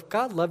 Well, if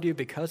God loved you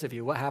because of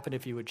you, what happened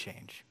if you would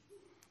change?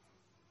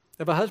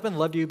 If a husband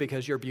loved you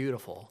because you're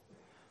beautiful,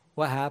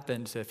 what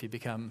happens if you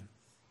become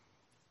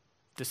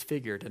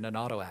disfigured in an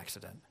auto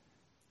accident?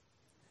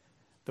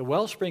 The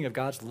wellspring of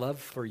God's love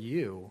for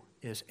you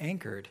is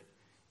anchored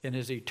in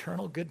his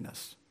eternal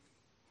goodness.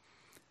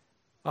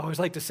 I always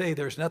like to say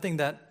there's nothing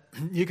that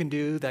you can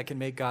do that can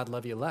make God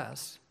love you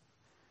less,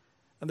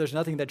 and there's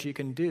nothing that you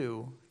can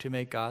do to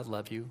make God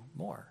love you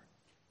more.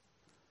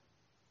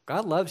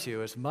 God loves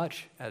you as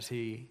much as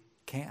he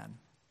can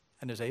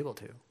and is able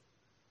to.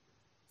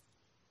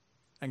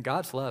 And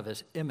God's love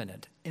is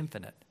immanent,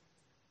 infinite.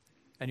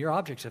 And you're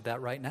objects of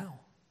that right now,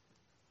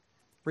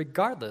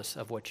 regardless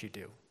of what you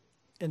do,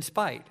 in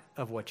spite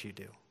of what you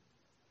do.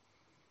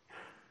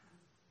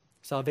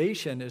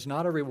 Salvation is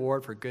not a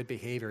reward for good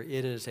behavior.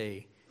 It is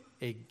a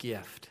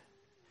gift.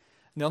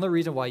 And the only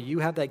reason why you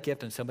have that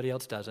gift and somebody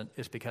else doesn't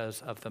is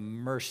because of the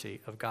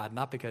mercy of God,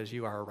 not because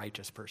you are a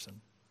righteous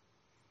person.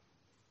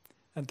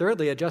 And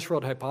thirdly, a just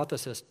world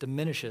hypothesis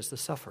diminishes the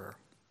sufferer.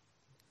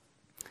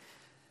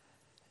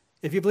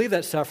 If you believe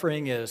that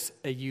suffering is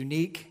a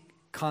unique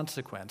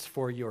consequence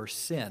for your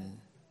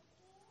sin,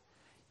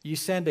 you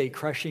send a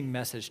crushing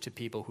message to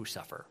people who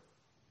suffer.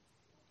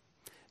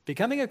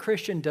 Becoming a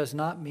Christian does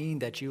not mean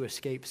that you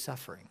escape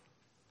suffering.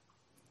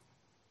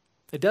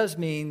 It does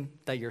mean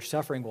that your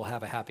suffering will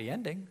have a happy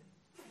ending.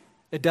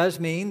 It does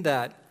mean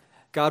that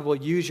God will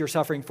use your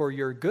suffering for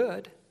your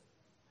good.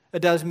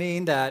 It does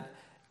mean that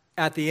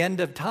at the end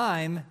of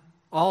time,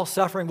 all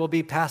suffering will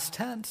be past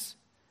tense.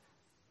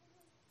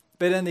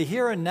 But in the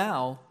here and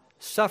now,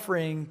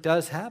 suffering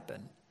does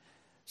happen.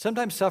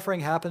 Sometimes suffering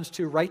happens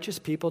to righteous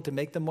people to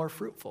make them more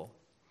fruitful.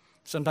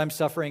 Sometimes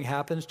suffering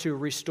happens to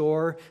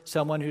restore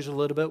someone who's a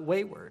little bit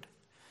wayward.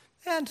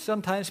 And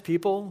sometimes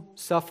people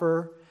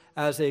suffer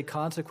as a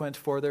consequence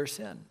for their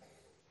sin.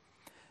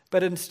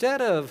 But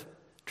instead of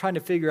trying to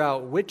figure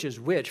out which is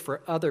which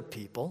for other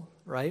people,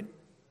 right?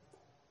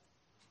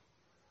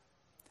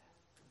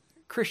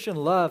 Christian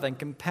love and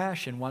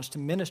compassion wants to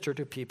minister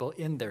to people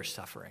in their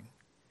suffering.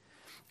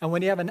 And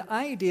when you have an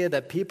idea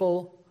that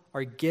people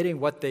are getting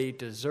what they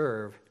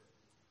deserve,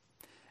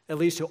 it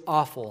leads to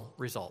awful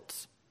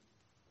results.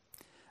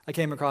 I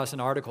came across an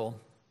article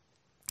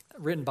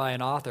written by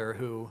an author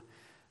who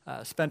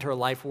spent her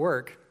life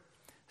work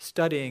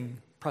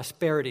studying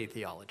prosperity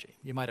theology.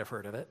 You might have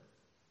heard of it.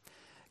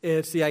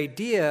 It's the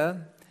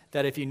idea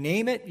that if you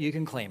name it, you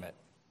can claim it.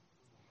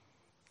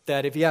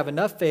 That if you have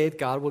enough faith,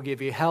 God will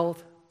give you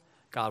health,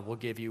 God will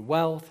give you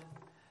wealth.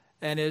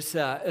 And it's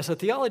a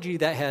theology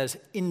that has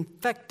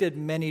infected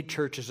many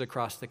churches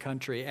across the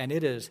country, and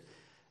it is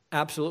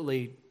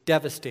absolutely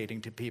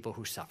devastating to people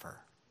who suffer.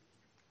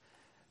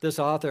 This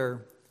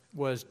author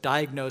was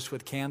diagnosed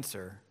with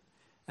cancer,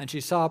 and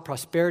she saw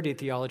prosperity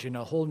theology in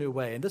a whole new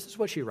way. And this is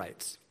what she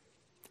writes.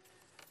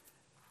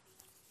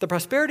 The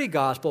prosperity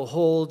gospel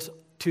holds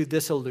to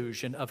this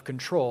illusion of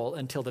control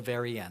until the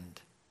very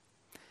end.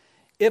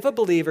 If a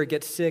believer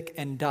gets sick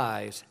and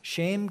dies,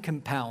 shame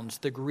compounds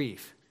the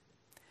grief.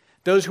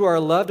 Those who are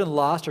loved and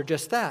lost are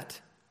just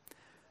that.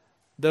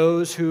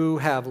 Those who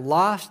have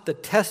lost the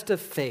test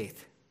of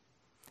faith.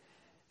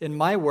 In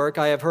my work,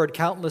 I have heard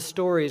countless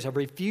stories of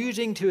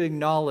refusing to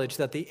acknowledge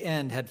that the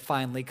end had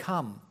finally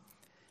come.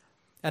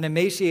 An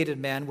emaciated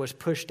man was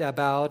pushed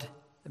about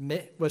a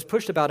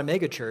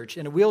megachurch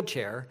in a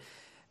wheelchair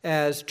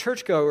as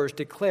churchgoers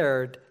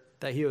declared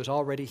that he was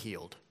already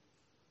healed.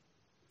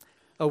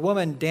 A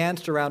woman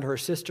danced around her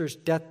sister's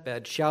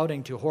deathbed,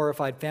 shouting to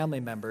horrified family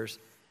members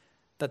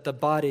that the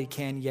body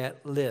can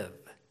yet live.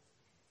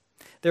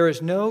 There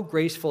is no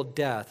graceful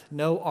death,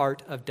 no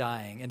art of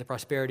dying in the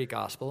prosperity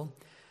gospel.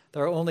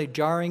 There are only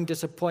jarring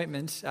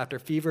disappointments after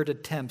fevered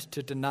attempts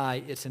to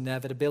deny its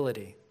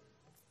inevitability.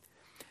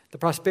 The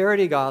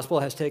prosperity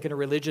gospel has taken a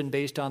religion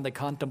based on the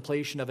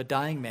contemplation of a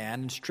dying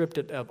man and stripped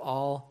it of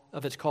all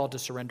of its call to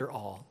surrender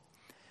all.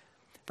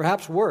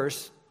 Perhaps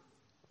worse,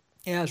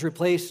 it has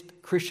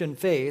replaced Christian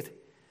faith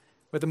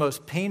with the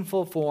most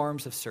painful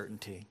forms of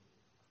certainty.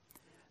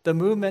 The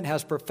movement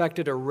has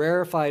perfected a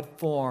rarefied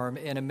form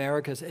in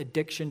America's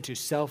addiction to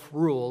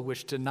self-rule,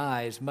 which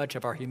denies much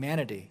of our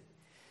humanity,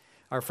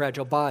 our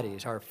fragile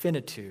bodies, our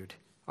finitude,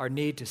 our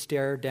need to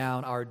stare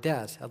down our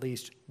deaths at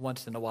least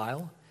once in a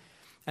while,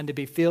 and to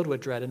be filled with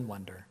dread and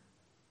wonder.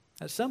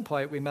 At some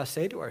point, we must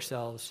say to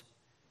ourselves,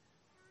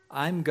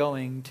 I'm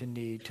going to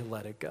need to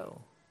let it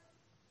go.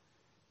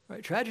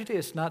 Right? Tragedy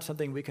is not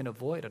something we can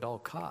avoid at all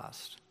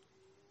costs.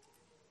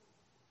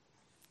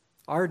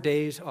 Our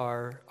days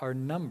are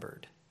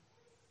numbered.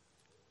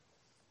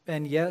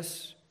 And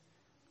yes,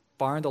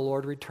 barring the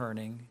Lord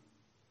returning,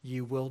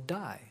 you will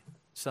die,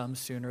 some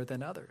sooner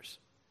than others.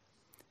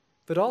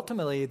 But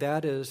ultimately,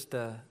 that is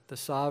the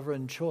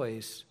sovereign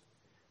choice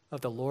of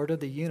the Lord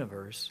of the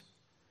universe,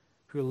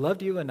 who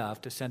loved you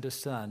enough to send his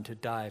Son to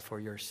die for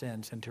your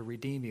sins and to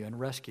redeem you and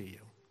rescue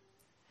you.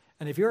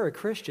 And if you're a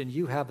Christian,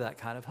 you have that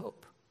kind of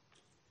hope.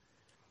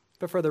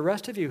 But for the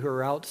rest of you who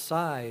are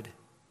outside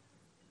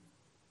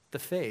the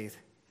faith,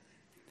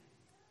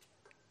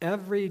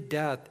 every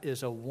death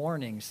is a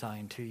warning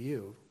sign to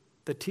you.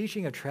 The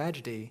teaching of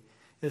tragedy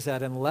is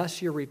that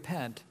unless you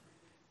repent,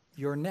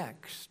 you're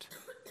next.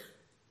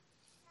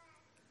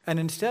 And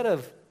instead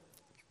of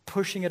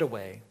pushing it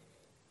away,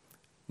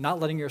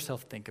 not letting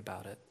yourself think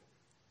about it,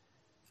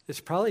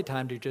 it's probably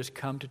time to just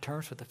come to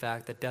terms with the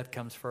fact that death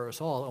comes for us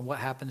all, and what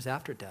happens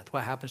after death,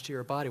 what happens to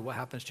your body, what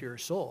happens to your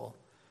soul.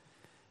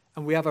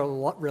 And we have a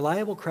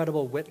reliable,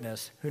 credible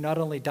witness who not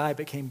only died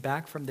but came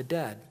back from the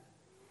dead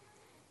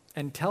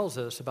and tells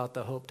us about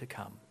the hope to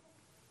come.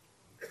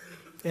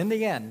 In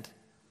the end,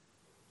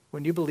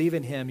 when you believe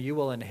in him, you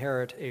will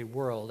inherit a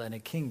world and a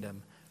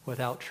kingdom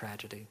without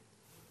tragedy,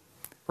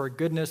 where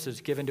goodness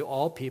is given to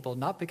all people,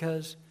 not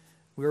because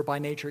we are by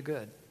nature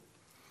good,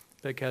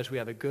 because we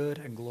have a good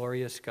and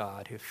glorious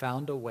God who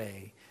found a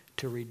way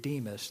to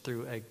redeem us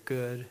through a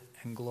good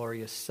and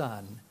glorious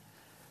Son,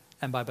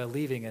 and by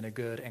believing in a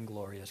good and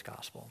glorious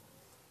gospel.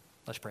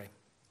 Let's pray.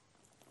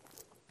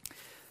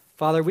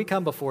 Father, we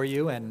come before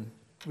you and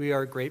we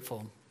are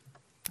grateful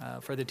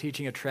for the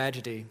teaching of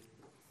tragedy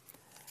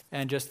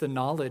and just the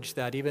knowledge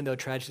that even though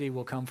tragedy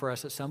will come for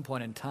us at some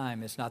point in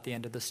time, it's not the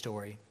end of the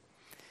story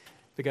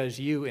because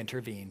you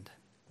intervened.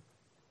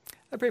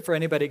 I pray for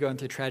anybody going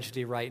through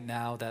tragedy right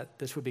now that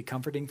this would be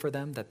comforting for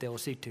them, that they'll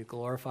seek to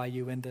glorify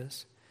you in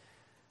this,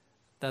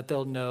 that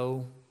they'll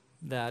know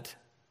that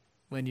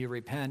when you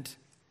repent,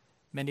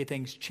 many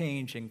things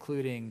change,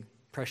 including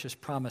precious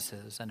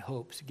promises and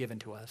hopes given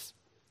to us.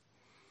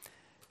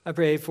 I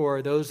pray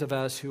for those of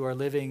us who are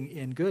living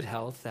in good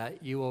health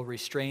that you will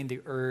restrain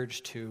the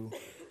urge to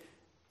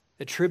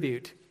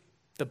attribute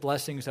the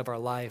blessings of our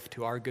life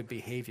to our good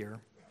behavior,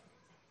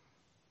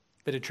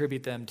 but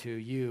attribute them to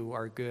you,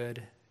 our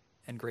good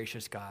and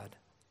gracious God,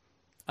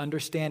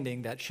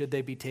 understanding that should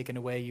they be taken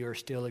away, you are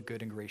still a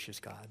good and gracious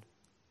God.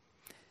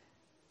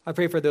 I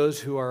pray for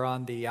those who are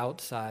on the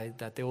outside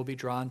that they will be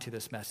drawn to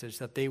this message,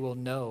 that they will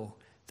know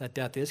that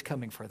death is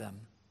coming for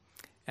them,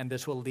 and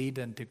this will lead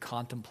them to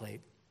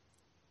contemplate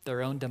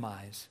their own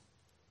demise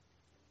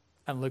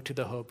and look to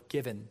the hope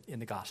given in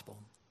the gospel.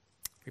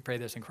 We pray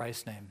this in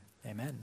Christ's name. Amen.